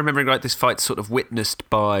 Am I remembering right? This fight's sort of witnessed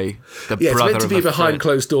by the brother of a friend. It's meant to be a behind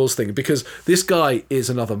closed doors thing because this guy is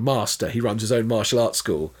another master. He runs his own martial arts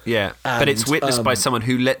school. Yeah, but it's witnessed by someone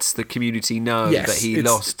who lets the community know that he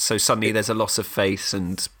lost. So suddenly there's a loss of face,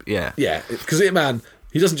 and yeah, because Ip Man,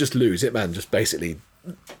 he doesn't just lose. Ip Man just basically.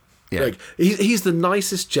 Yeah. Like he's the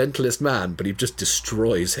nicest, gentlest man, but he just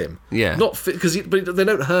destroys him. Yeah, not but they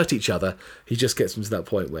don't hurt each other. He just gets him to that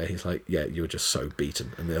point where he's like, "Yeah, you were just so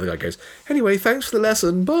beaten," and the other guy goes, "Anyway, thanks for the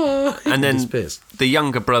lesson, bye." And then the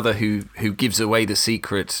younger brother who gives away the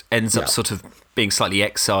secret ends up sort of being slightly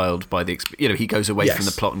exiled by the. He goes away from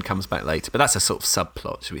the plot and comes back later. But that's a sort of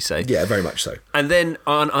subplot, should we say? Yeah, very much so. And then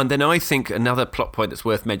then I think another plot point that's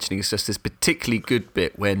worth mentioning is just this particularly good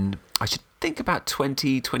bit when I should think about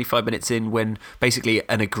 20-25 minutes in when basically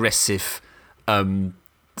an aggressive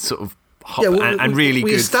sort of and really we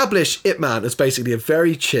good. establish Ip Man as basically a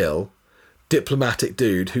very chill, diplomatic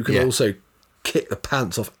dude who can also kick the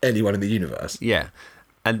pants off anyone in the universe. Yeah.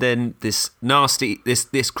 And then this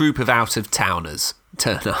group of out-of-towners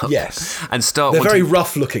turn up. Yes. And start. They're very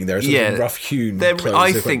rough looking. They're sort of rough-hewn clothes.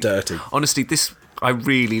 I think dirty. Honestly,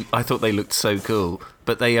 I thought they looked so cool.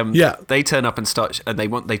 But they turn up and start, and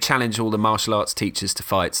they challenge all the martial arts teachers to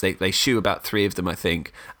fights. They shoe about 3 of them, I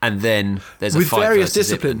think, and then there's a fight with various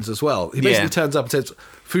disciplines as well. He basically turns up and says,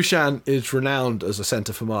 "Fushan is renowned as a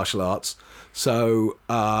centre for martial arts, so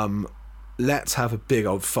let's have a big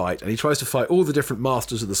old fight." And he tries to fight all the different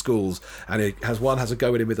masters of the schools, and he has a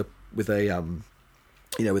go at him with a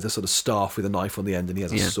sort of staff with a knife on the end, and he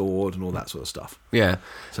has a sword and all that sort of stuff. Yeah.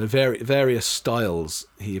 So various styles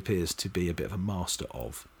he appears to be a bit of a master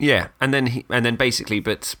of. Yeah, and then basically,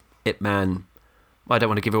 but Ip Man, I don't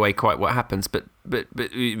want to give away quite what happens, but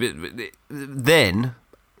then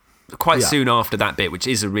quite soon after that bit, which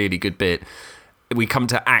is a really good bit, we come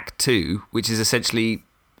to Act 2, which is essentially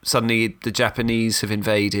suddenly the Japanese have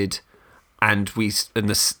invaded, and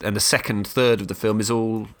the second third of the film is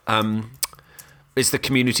all. Is the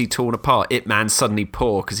community torn apart? Ip Man's suddenly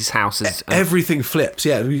poor because his house is... Everything flips,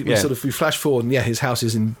 we flash forward and his house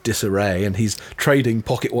is in disarray and he's trading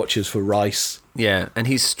pocket watches for rice. Yeah, and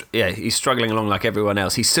he's struggling along like everyone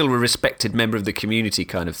else. He's still a respected member of the community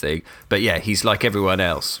kind of thing, but he's like everyone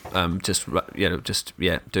else, just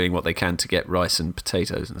doing what they can to get rice and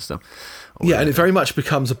potatoes and stuff. And it very much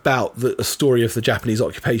becomes about a story of the Japanese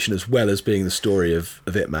occupation as well as being the story of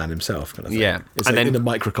Ip Man himself, kind of thing. Yeah, it's in a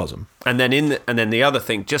microcosm. And then the other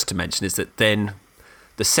thing just to mention is that then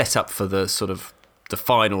the setup for the sort of the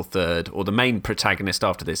final third, or the main protagonist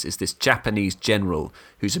after this, is this Japanese general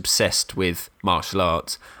who's obsessed with martial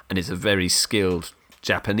arts and is a very skilled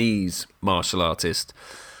Japanese martial artist.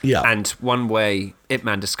 Yeah. And one way Ip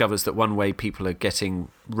Man discovers that one way people are getting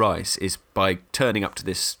rice is by turning up to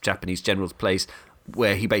this Japanese general's place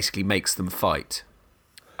where he basically makes them fight.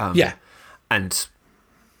 And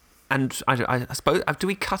I suppose, do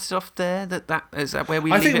we cut it off there? That is that where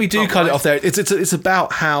we? I think we do cut it off there. It's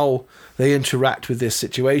about how they interact with this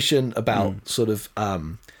situation. About sort of.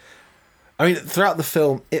 Throughout the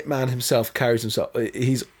film, Ip Man himself carries himself.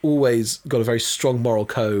 He's always got a very strong moral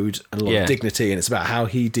code and a lot of dignity, and it's about how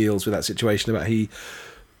he deals with that situation. About he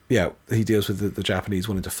deals with the Japanese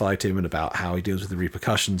wanting to fight him, and about how he deals with the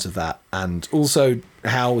repercussions of that, and also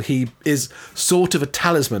how he is sort of a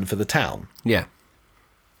talisman for the town. Yeah.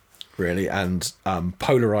 Really, and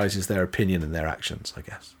polarizes their opinion and their actions, I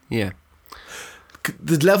guess. Yeah.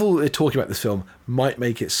 The level we're talking about this film might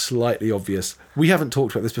make it slightly obvious. We haven't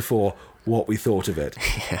talked about this before. What we thought of it.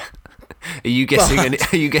 Yeah. Are you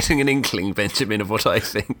getting an inkling, Benjamin, of what I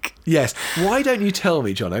think? Yes. Why don't you tell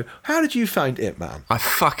me, Jono? How did you find Ip Man? I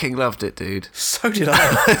fucking loved it, dude. So did I.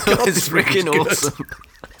 It's freaking awesome.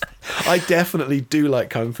 I definitely do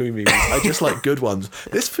like kung fu movies. I just like good ones.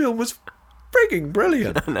 This film was frigging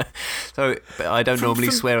brilliant. No. So, but I don't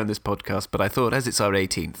normally swear on this podcast, but I thought as it's our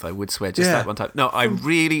 18th, I would swear just that one time. No, I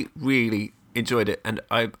really, really enjoyed it, and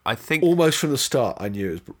I think almost from the start I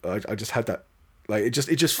knew it was, I just had that, like, it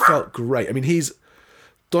just felt great. I mean,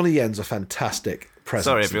 Donnie Yen's a fantastic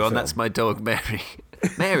presence. Sorry everyone, that's my dog Mary.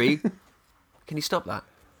 Mary, can you stop that?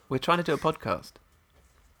 We're trying to do a podcast.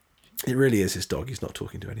 It really is his dog. He's not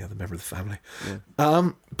talking to any other member of the family.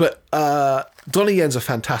 Yeah. But Donnie Yen's a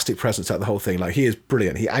fantastic presence at the whole thing. Like, he is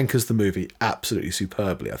brilliant. He anchors the movie absolutely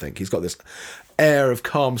superbly, I think. He's got this air of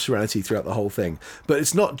calm serenity throughout the whole thing. But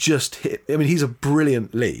it's not just him. I mean, he's a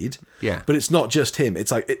brilliant lead. Yeah. But it's not just him.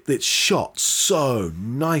 It's like it's shot so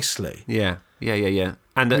nicely. Yeah.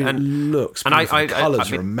 And it looks beautiful. The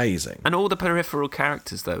colours are amazing. And all the peripheral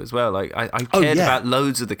characters, though, as well. Like, I cared about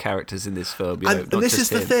loads of the characters in this film. And this is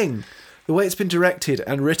the thing. The way it's been directed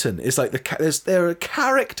and written is like there are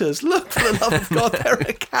characters. Look, for the love of God, there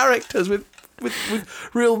are characters with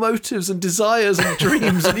real motives and desires and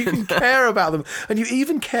dreams, and you can care about them, and you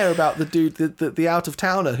even care about the dude, the out of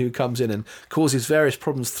towner who comes in and causes various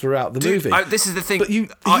problems throughout the movie. This is the thing. But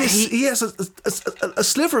he has a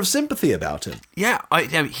sliver of sympathy about him. Yeah,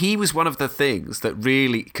 he was one of the things that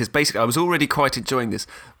really, because basically I was already quite enjoying this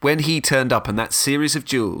when he turned up, and that series of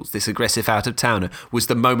duels, this aggressive out of towner, was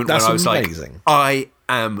the moment where I was amazing. like, I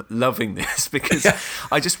am loving this, because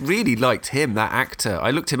I just really liked him, that actor.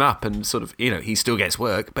 I looked him up and sort of, he still gets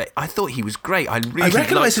work, but I thought he was great. I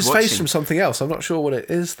recognise his face from something else. I'm not sure what it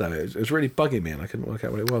is, though. It was really bugging me and I couldn't work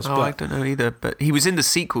out what it was. I don't know either, but he was in the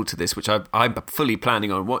sequel to this, which I'm fully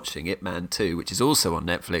planning on watching, Ip Man 2, which is also on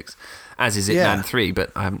Netflix, as is Ip Man 3,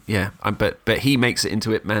 but but he makes it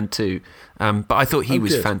into Ip Man 2. But I thought he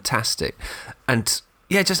was fantastic. And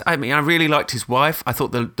yeah, I really liked his wife. I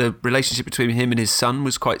thought the relationship between him and his son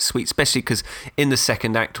was quite sweet, especially because in the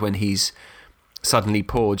second act, when he's suddenly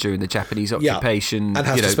poor during the Japanese occupation, and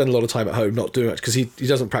has to spend a lot of time at home not doing much, because he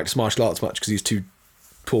doesn't practice martial arts much because he's too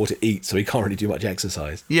poor to eat, so he can't really do much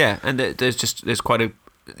exercise. Yeah, and there's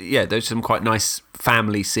some quite nice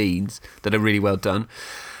family scenes that are really well done.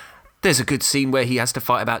 There's a good scene where he has to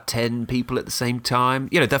fight about 10 people at the same time.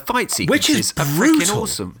 The fight sequences are freaking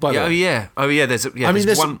awesome. Oh yeah.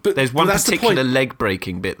 There's one particular leg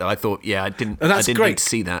breaking bit that I thought, I didn't need to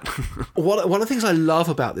see that. One of the things I love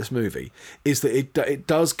about this movie is that it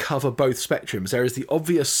does cover both spectrums. There is the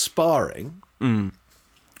obvious sparring,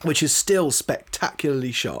 which is still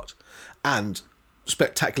spectacularly shot and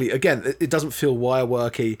spectacularly. Again, it doesn't feel wire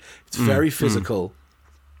worky. It's very physical.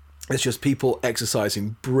 It's just people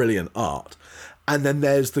exercising brilliant art. And then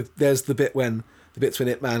there's the bits when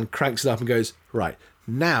Ip Man cranks it up and goes, right,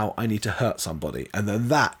 now I need to hurt somebody. And then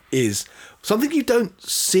that is something you don't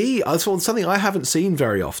see. Something I haven't seen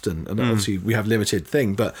very often. And obviously we have limited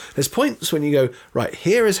thing, but there's points when you go, right,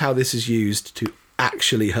 here is how this is used to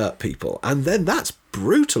actually hurt people. And then that's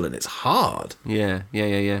brutal and it's hard. Yeah.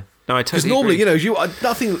 No, I totally Because normally, agree. you are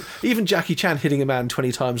nothing. Even Jackie Chan hitting a man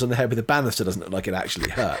 20 times on the head with a banister doesn't look like it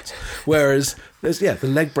actually hurts. Whereas there's the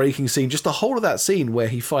leg breaking scene, just the whole of that scene where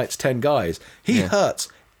he fights 10 guys, he hurts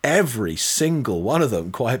every single one of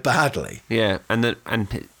them quite badly. Yeah, and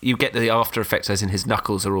you get the after effects, as in his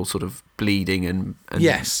knuckles are all sort of bleeding and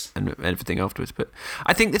everything afterwards. But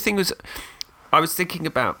I think the thing was, I was thinking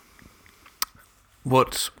about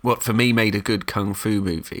what for me made a good kung fu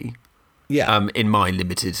movie. Yeah. In my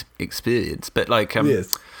limited experience. But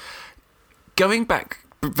going back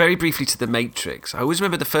very briefly to The Matrix, I always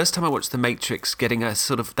remember the first time I watched The Matrix getting a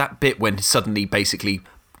sort of that bit when suddenly basically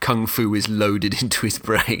kung fu is loaded into his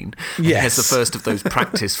brain. Yes. He has the first of those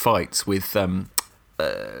practice fights with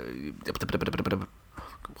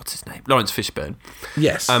what's his name? Lawrence Fishburne.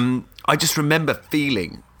 Yes. I just remember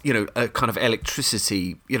feeling, a kind of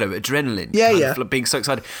electricity, adrenaline. Yeah. Being so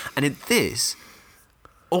excited. And in this,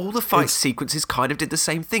 all the fight sequences kind of did the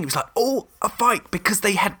same thing. It was like, a fight, because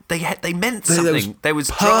they meant something. There was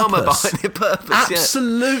drama behind their purpose.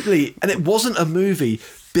 Absolutely. Yeah. And it wasn't a movie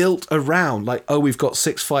built around we've got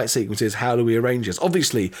 6 fight sequences, how do we arrange this?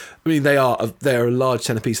 Obviously, I mean, they're a large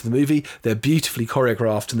centerpiece of the movie. They're beautifully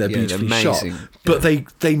choreographed and they're beautifully shot. But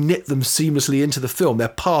they knit them seamlessly into the film. They're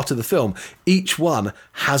part of the film. Each one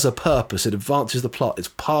has a purpose. It advances the plot. It's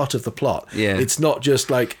part of the plot. Yeah. It's not just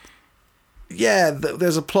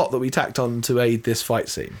there's a plot that we tacked on to aid this fight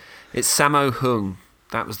scene. It's Sammo Hung.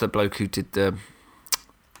 That was the bloke who did the...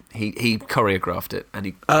 He choreographed it, and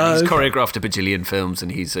he's choreographed a bajillion films,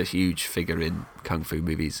 and he's a huge figure in kung fu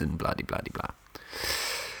movies and blah-de-blah-de-blah.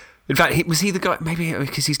 In fact, was he the guy... Maybe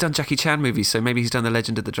because he's done Jackie Chan movies, so maybe he's done The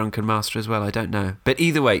Legend of the Drunken Master as well, I don't know. But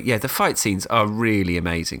either way, the fight scenes are really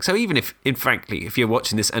amazing. So even if you're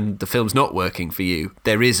watching this and the film's not working for you,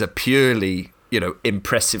 there is a purely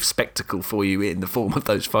impressive spectacle for you in the form of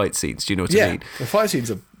those fight scenes. Do you know what I mean? The fight scenes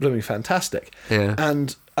are blooming fantastic. Yeah.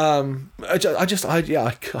 And I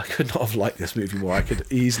could not have liked this movie more. I could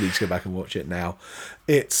easily just go back and watch it now.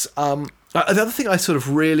 It's another thing I sort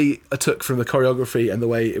of really took from the choreography and the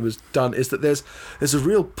way it was done is that there's a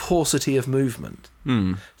real paucity of movement.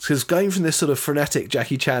 Because going from this sort of frenetic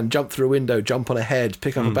Jackie Chan, jump through a window, jump on a head,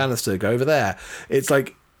 pick up a banister, go over there, it's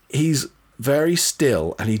like he's very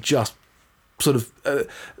still and he just sort of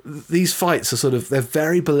these fights are sort of, they're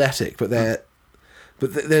very balletic, but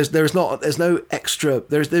there's no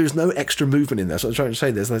extra movement in there. So I'm trying to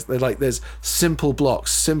say there's simple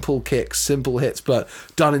blocks, simple kicks, simple hits, but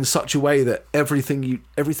done in such a way that everything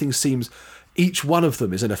seems, each one of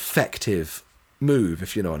them is an effective move,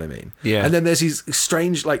 if you know what I mean. Yeah. And then there's these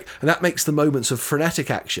strange and that makes the moments of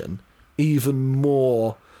frenetic action even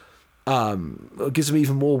more. Gives him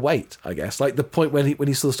even more weight, I guess. Like the point when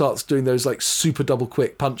he sort of starts doing those like super double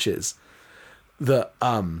quick punches that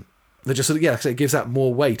just sort of, it gives that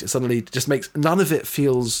more weight. It suddenly just makes, none of it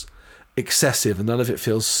feels excessive and none of it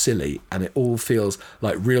feels silly, and it all feels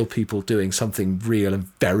like real people doing something real and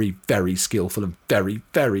very, very skillful and very,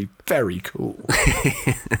 very, very cool.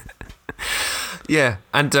 Yeah,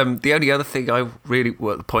 and the only other thing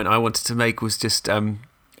the point I wanted to make was just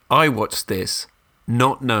I watched this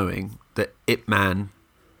not knowing that Ip Man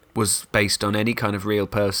was based on any kind of real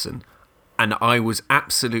person, and I was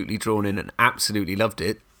absolutely drawn in and absolutely loved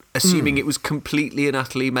it, assuming it was completely and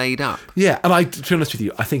utterly made up. Yeah, and to be honest with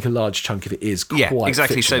you, I think a large chunk of it is quite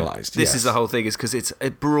exactly. fictionalized. So this is the whole thing, is because it's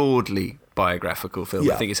a broadly biographical film.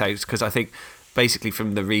 Yeah. I think because I think basically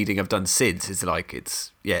from the reading I've done since,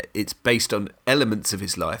 it's based on elements of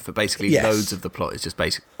his life, but basically loads of the plot is just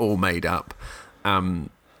basically all made up.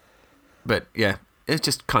 But yeah, it's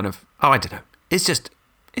just kind of, I don't know. It's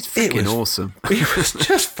freaking awesome. It was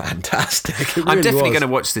just fantastic. It really I'm definitely was. going to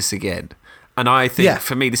watch this again. And I think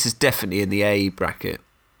for me, this is definitely in the A bracket.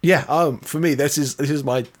 Yeah, for me, this is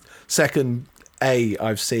my second A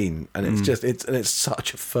I've seen, and it's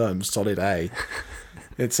such a firm, solid A.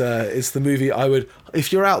 It's the movie I would,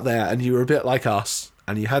 if you're out there and you were a bit like us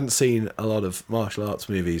and you hadn't seen a lot of martial arts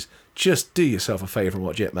movies, just do yourself a favour and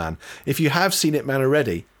watch Ip Man. If you have seen Ip Man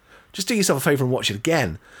already, just do yourself a favour and watch it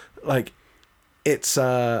again. Like, it's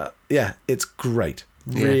it's great.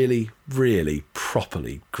 Yeah. Really, really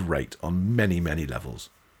properly great on many, many levels.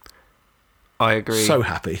 I agree. So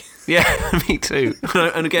happy. Yeah, me too.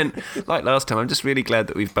 And again, like last time, I'm just really glad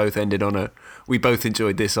that we've both ended on we both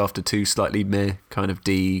enjoyed this after two slightly meh kind of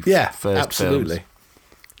D first absolutely. films.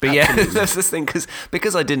 But absolutely. That's the thing,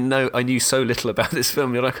 because I knew so little about this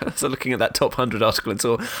film. You're like, I was looking at that top 100 article and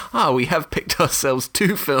saw, we have picked ourselves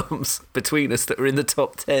two films between us that were in the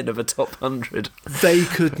top 10 of a top 100. They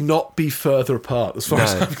could not be further apart, as far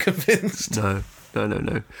as I'm convinced. No.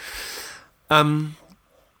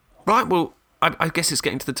 Right, well, I guess it's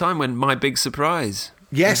getting to the time when my big surprise.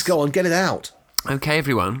 Yes, go on, get it out. Okay,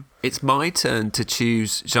 everyone, it's my turn to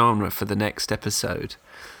choose genre for the next episode.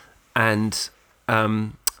 And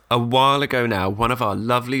a while ago now, one of our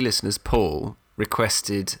lovely listeners, Paul,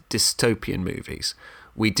 requested dystopian movies.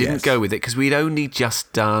 We didn't go with it because we'd only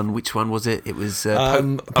just done, which one was it? It was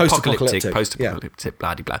post-apocalyptic,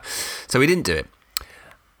 blah-de-blah. So we didn't do it.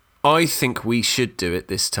 I think we should do it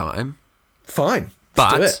this time. Fine,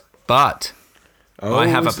 let's do it. But I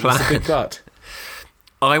have a plan. It's a big but.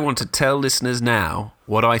 I want to tell listeners now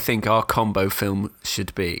what I think our combo film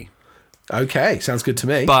should be. Okay, sounds good to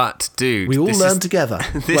me. But, dude... We all learn together.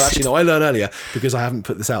 Well, actually, no, I learn earlier because I haven't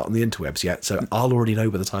put this out on the interwebs yet, so I'll already know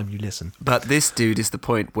by the time you listen. But this, dude, is the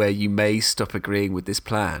point where you may stop agreeing with this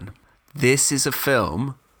plan. This is a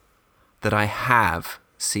film that I have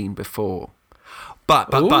seen before. But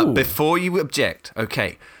before you object,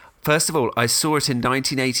 okay, first of all, I saw it in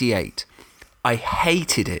 1988. I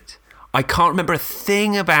hated it. I can't remember a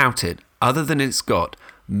thing about it other than it's got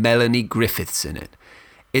Melanie Griffiths in it.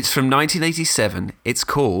 It's from 1987. It's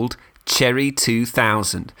called Cherry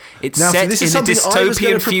 2000. It's set in a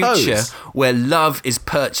dystopian future where love is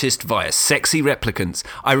purchased via sexy replicants.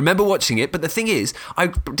 I remember watching it, but the thing is, I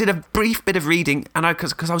did a brief bit of reading, and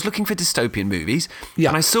because I was looking for dystopian movies,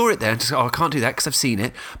 and I saw it there, and just I can't do that because I've seen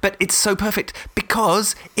it. But it's so perfect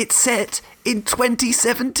because it's set in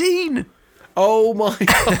 2017. Oh my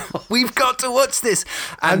God. We've got to watch this.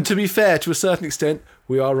 And to be fair, to a certain extent,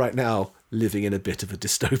 we are right now living in a bit of a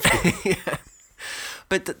dystopia. Yeah.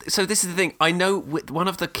 But so this is the thing. I know one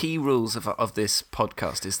of the key rules of this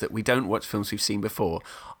podcast is that we don't watch films we've seen before.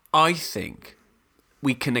 I think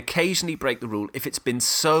we can occasionally break the rule if it's been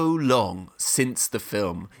so long since the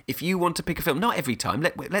film. If you want to pick a film, not every time,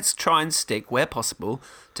 let's try and stick, where possible,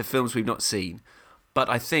 to films we've not seen. But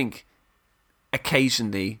I think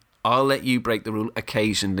occasionally, I'll let you break the rule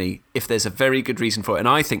occasionally if there's a very good reason for it. And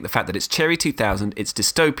I think the fact that it's Cherry 2000, it's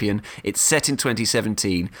dystopian, it's set in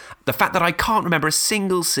 2017, the fact that I can't remember a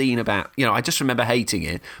single scene about, I just remember hating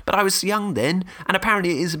it, but I was young then, and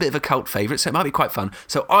apparently it is a bit of a cult favourite, so it might be quite fun.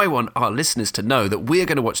 So I want our listeners to know that we're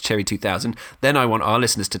going to watch Cherry 2000, then I want our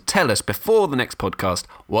listeners to tell us before the next podcast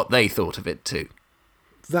what they thought of it too.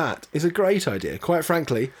 That is a great idea. Quite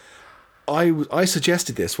frankly, I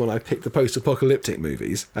suggested this when I picked the post-apocalyptic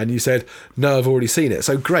movies, and you said, no, I've already seen it.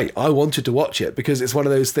 So great, I wanted to watch it because it's one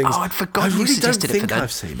of those things. Oh, I'd forgotten you suggested it for that. I really don't think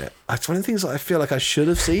I've seen it. It's one of the things that I feel like I should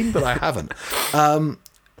have seen, but I haven't.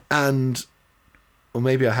 Or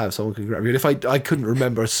maybe I have, someone can grab me. If I couldn't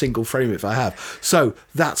remember a single frame of it if I have. So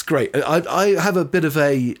that's great. I have a bit of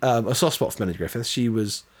a soft spot for Melanie Griffith.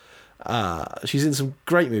 She's in some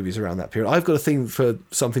great movies around that period. I've got a thing for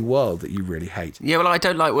Something Wild that you really hate. Yeah, well, I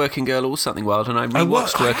don't like Working Girl or Something Wild, and I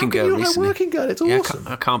rewatched Working Girl recently. Like Working Girl, it's awesome.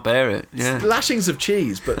 I can't bear it. Yeah, it's lashings of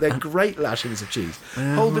cheese, but they're great lashings of cheese.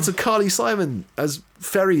 Whole bits of Carly Simon as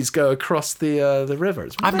ferries go across the river.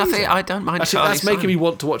 It's amazing. I don't mind. Actually, that's making me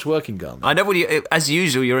want to watch Working Girl now. I know as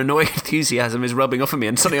usual, your annoying enthusiasm is rubbing off on me,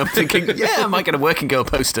 and suddenly I'm thinking, yeah, I might get a Working Girl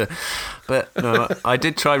poster. But no, I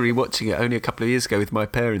did try rewatching it only a couple of years ago with my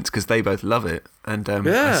parents because they both love it. And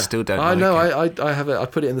I still don't like it. I have it. I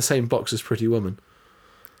put it in the same box as Pretty Woman.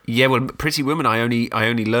 Yeah, well, Pretty Woman I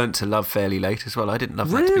only learnt to love fairly late as well. I didn't love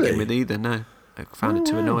that to begin with either, no. I found it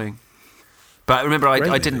too annoying. But remember,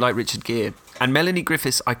 I didn't like Richard Gere. And Melanie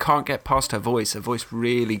Griffiths, I can't get past her voice. Her voice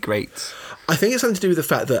really grates. I think it's something to do with the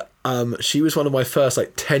fact that she was one of my first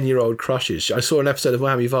 10-year-old crushes. I saw an episode of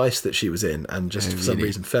Miami Vice that she was in and just for some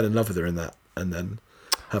reason fell in love with her in that and then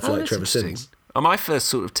have liked her ever since. My first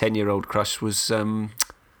sort of 10-year-old crush was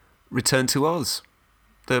Return to Oz.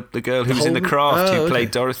 The girl who was in The Craft who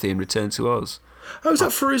played Dorothy in Return to Oz. Oh, is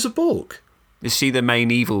that Fairuza Balk? Is she the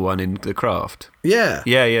main evil one in The Craft? Yeah.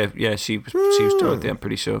 Yeah. She was Dorothy, I'm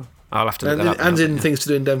pretty sure. I'll have to look that up. And in Things to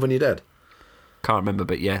Do in Denver When You're Dead. Can't remember,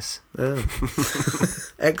 but yes. Oh.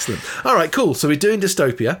 Excellent. All right, cool. So we're doing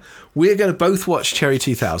Dystopia. We're going to both watch Cherry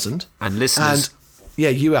 2000. And listeners...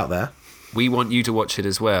 you out there. We want you to watch it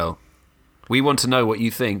as well. We want to know what you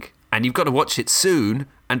think. And you've got to watch it soon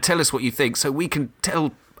and tell us what you think so we can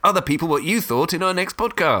tell other people what you thought in our next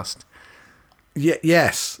podcast. Yeah,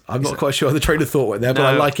 yes. I'm not quite sure the train of thought went there, but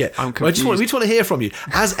I like it. I'm confused. We just want to hear from you.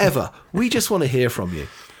 As ever, we just want to hear from you.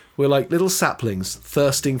 We're like little saplings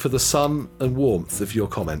thirsting for the sun and warmth of your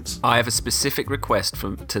comments. I have a specific request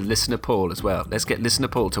to listener Paul as well. Let's get listener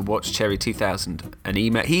Paul to watch Cherry 2000. An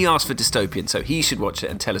email. He asked for Dystopian, so he should watch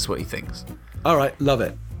it and tell us what he thinks. All right, love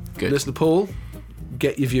it. Good. Listener Paul,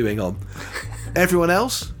 get your viewing on. Everyone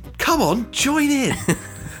else, come on, join in.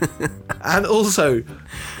 And also,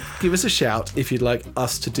 give us a shout if you'd like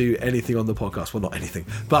us to do anything on the podcast. Well, not anything,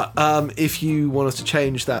 but if you want us to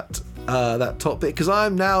change that topic, because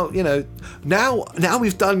I'm now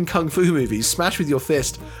we've done kung fu movies. Smash with Your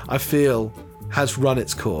Fist, I feel, has run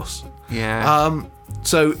its course. Yeah.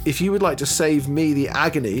 So if you would like to save me the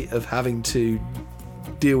agony of having to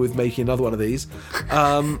deal with making another one of these,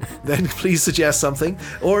 then please suggest something.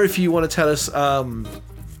 Or if you want to tell us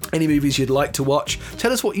any movies you'd like to watch,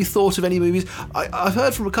 tell us what you thought of any movies. I've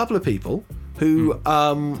heard from a couple of people who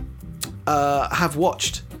have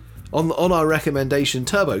watched on our recommendation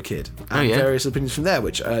Turbo Kid and various opinions from there,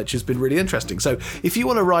 which has been really interesting. So if you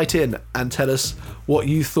want to write in and tell us what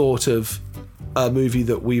you thought of a movie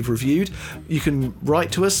that we've reviewed, you can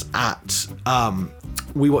write to us at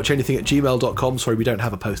wewatchanything@gmail.com. Sorry, we don't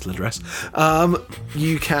have a postal address.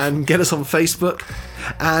 You can get us on Facebook,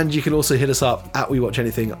 and you can also hit us up at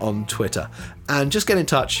wewatchanything on Twitter. And just get in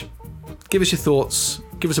touch, give us your thoughts,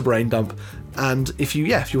 give us a brain dump, and if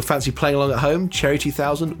you fancy playing along at home, Cherry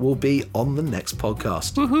 2000 will be on the next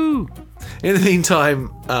podcast. Woohoo! In the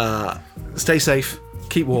meantime, stay safe,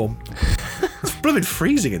 keep warm. It's blooming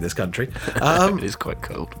freezing in this country. It is quite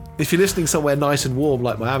cold. If you're listening somewhere nice and warm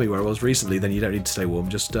like Miami, where I was recently, then you don't need to stay warm.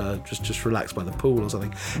 Just relax by the pool or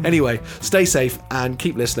something. Anyway, stay safe and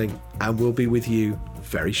keep listening, and we'll be with you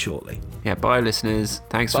very shortly. Yeah, bye listeners.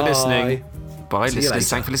 Thanks for listening. Bye listeners.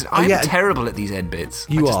 Thanks for listening. I'm terrible at these end bits.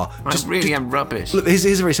 I really am rubbish. Look, here's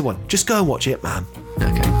a very simple one. Just go and watch it, man.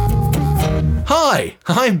 Okay. Hi,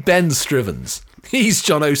 I'm Ben Strivens. He's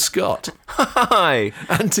John O'Scott. Hi.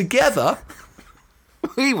 And together,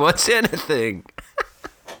 we watch anything.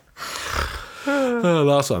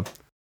 Last one.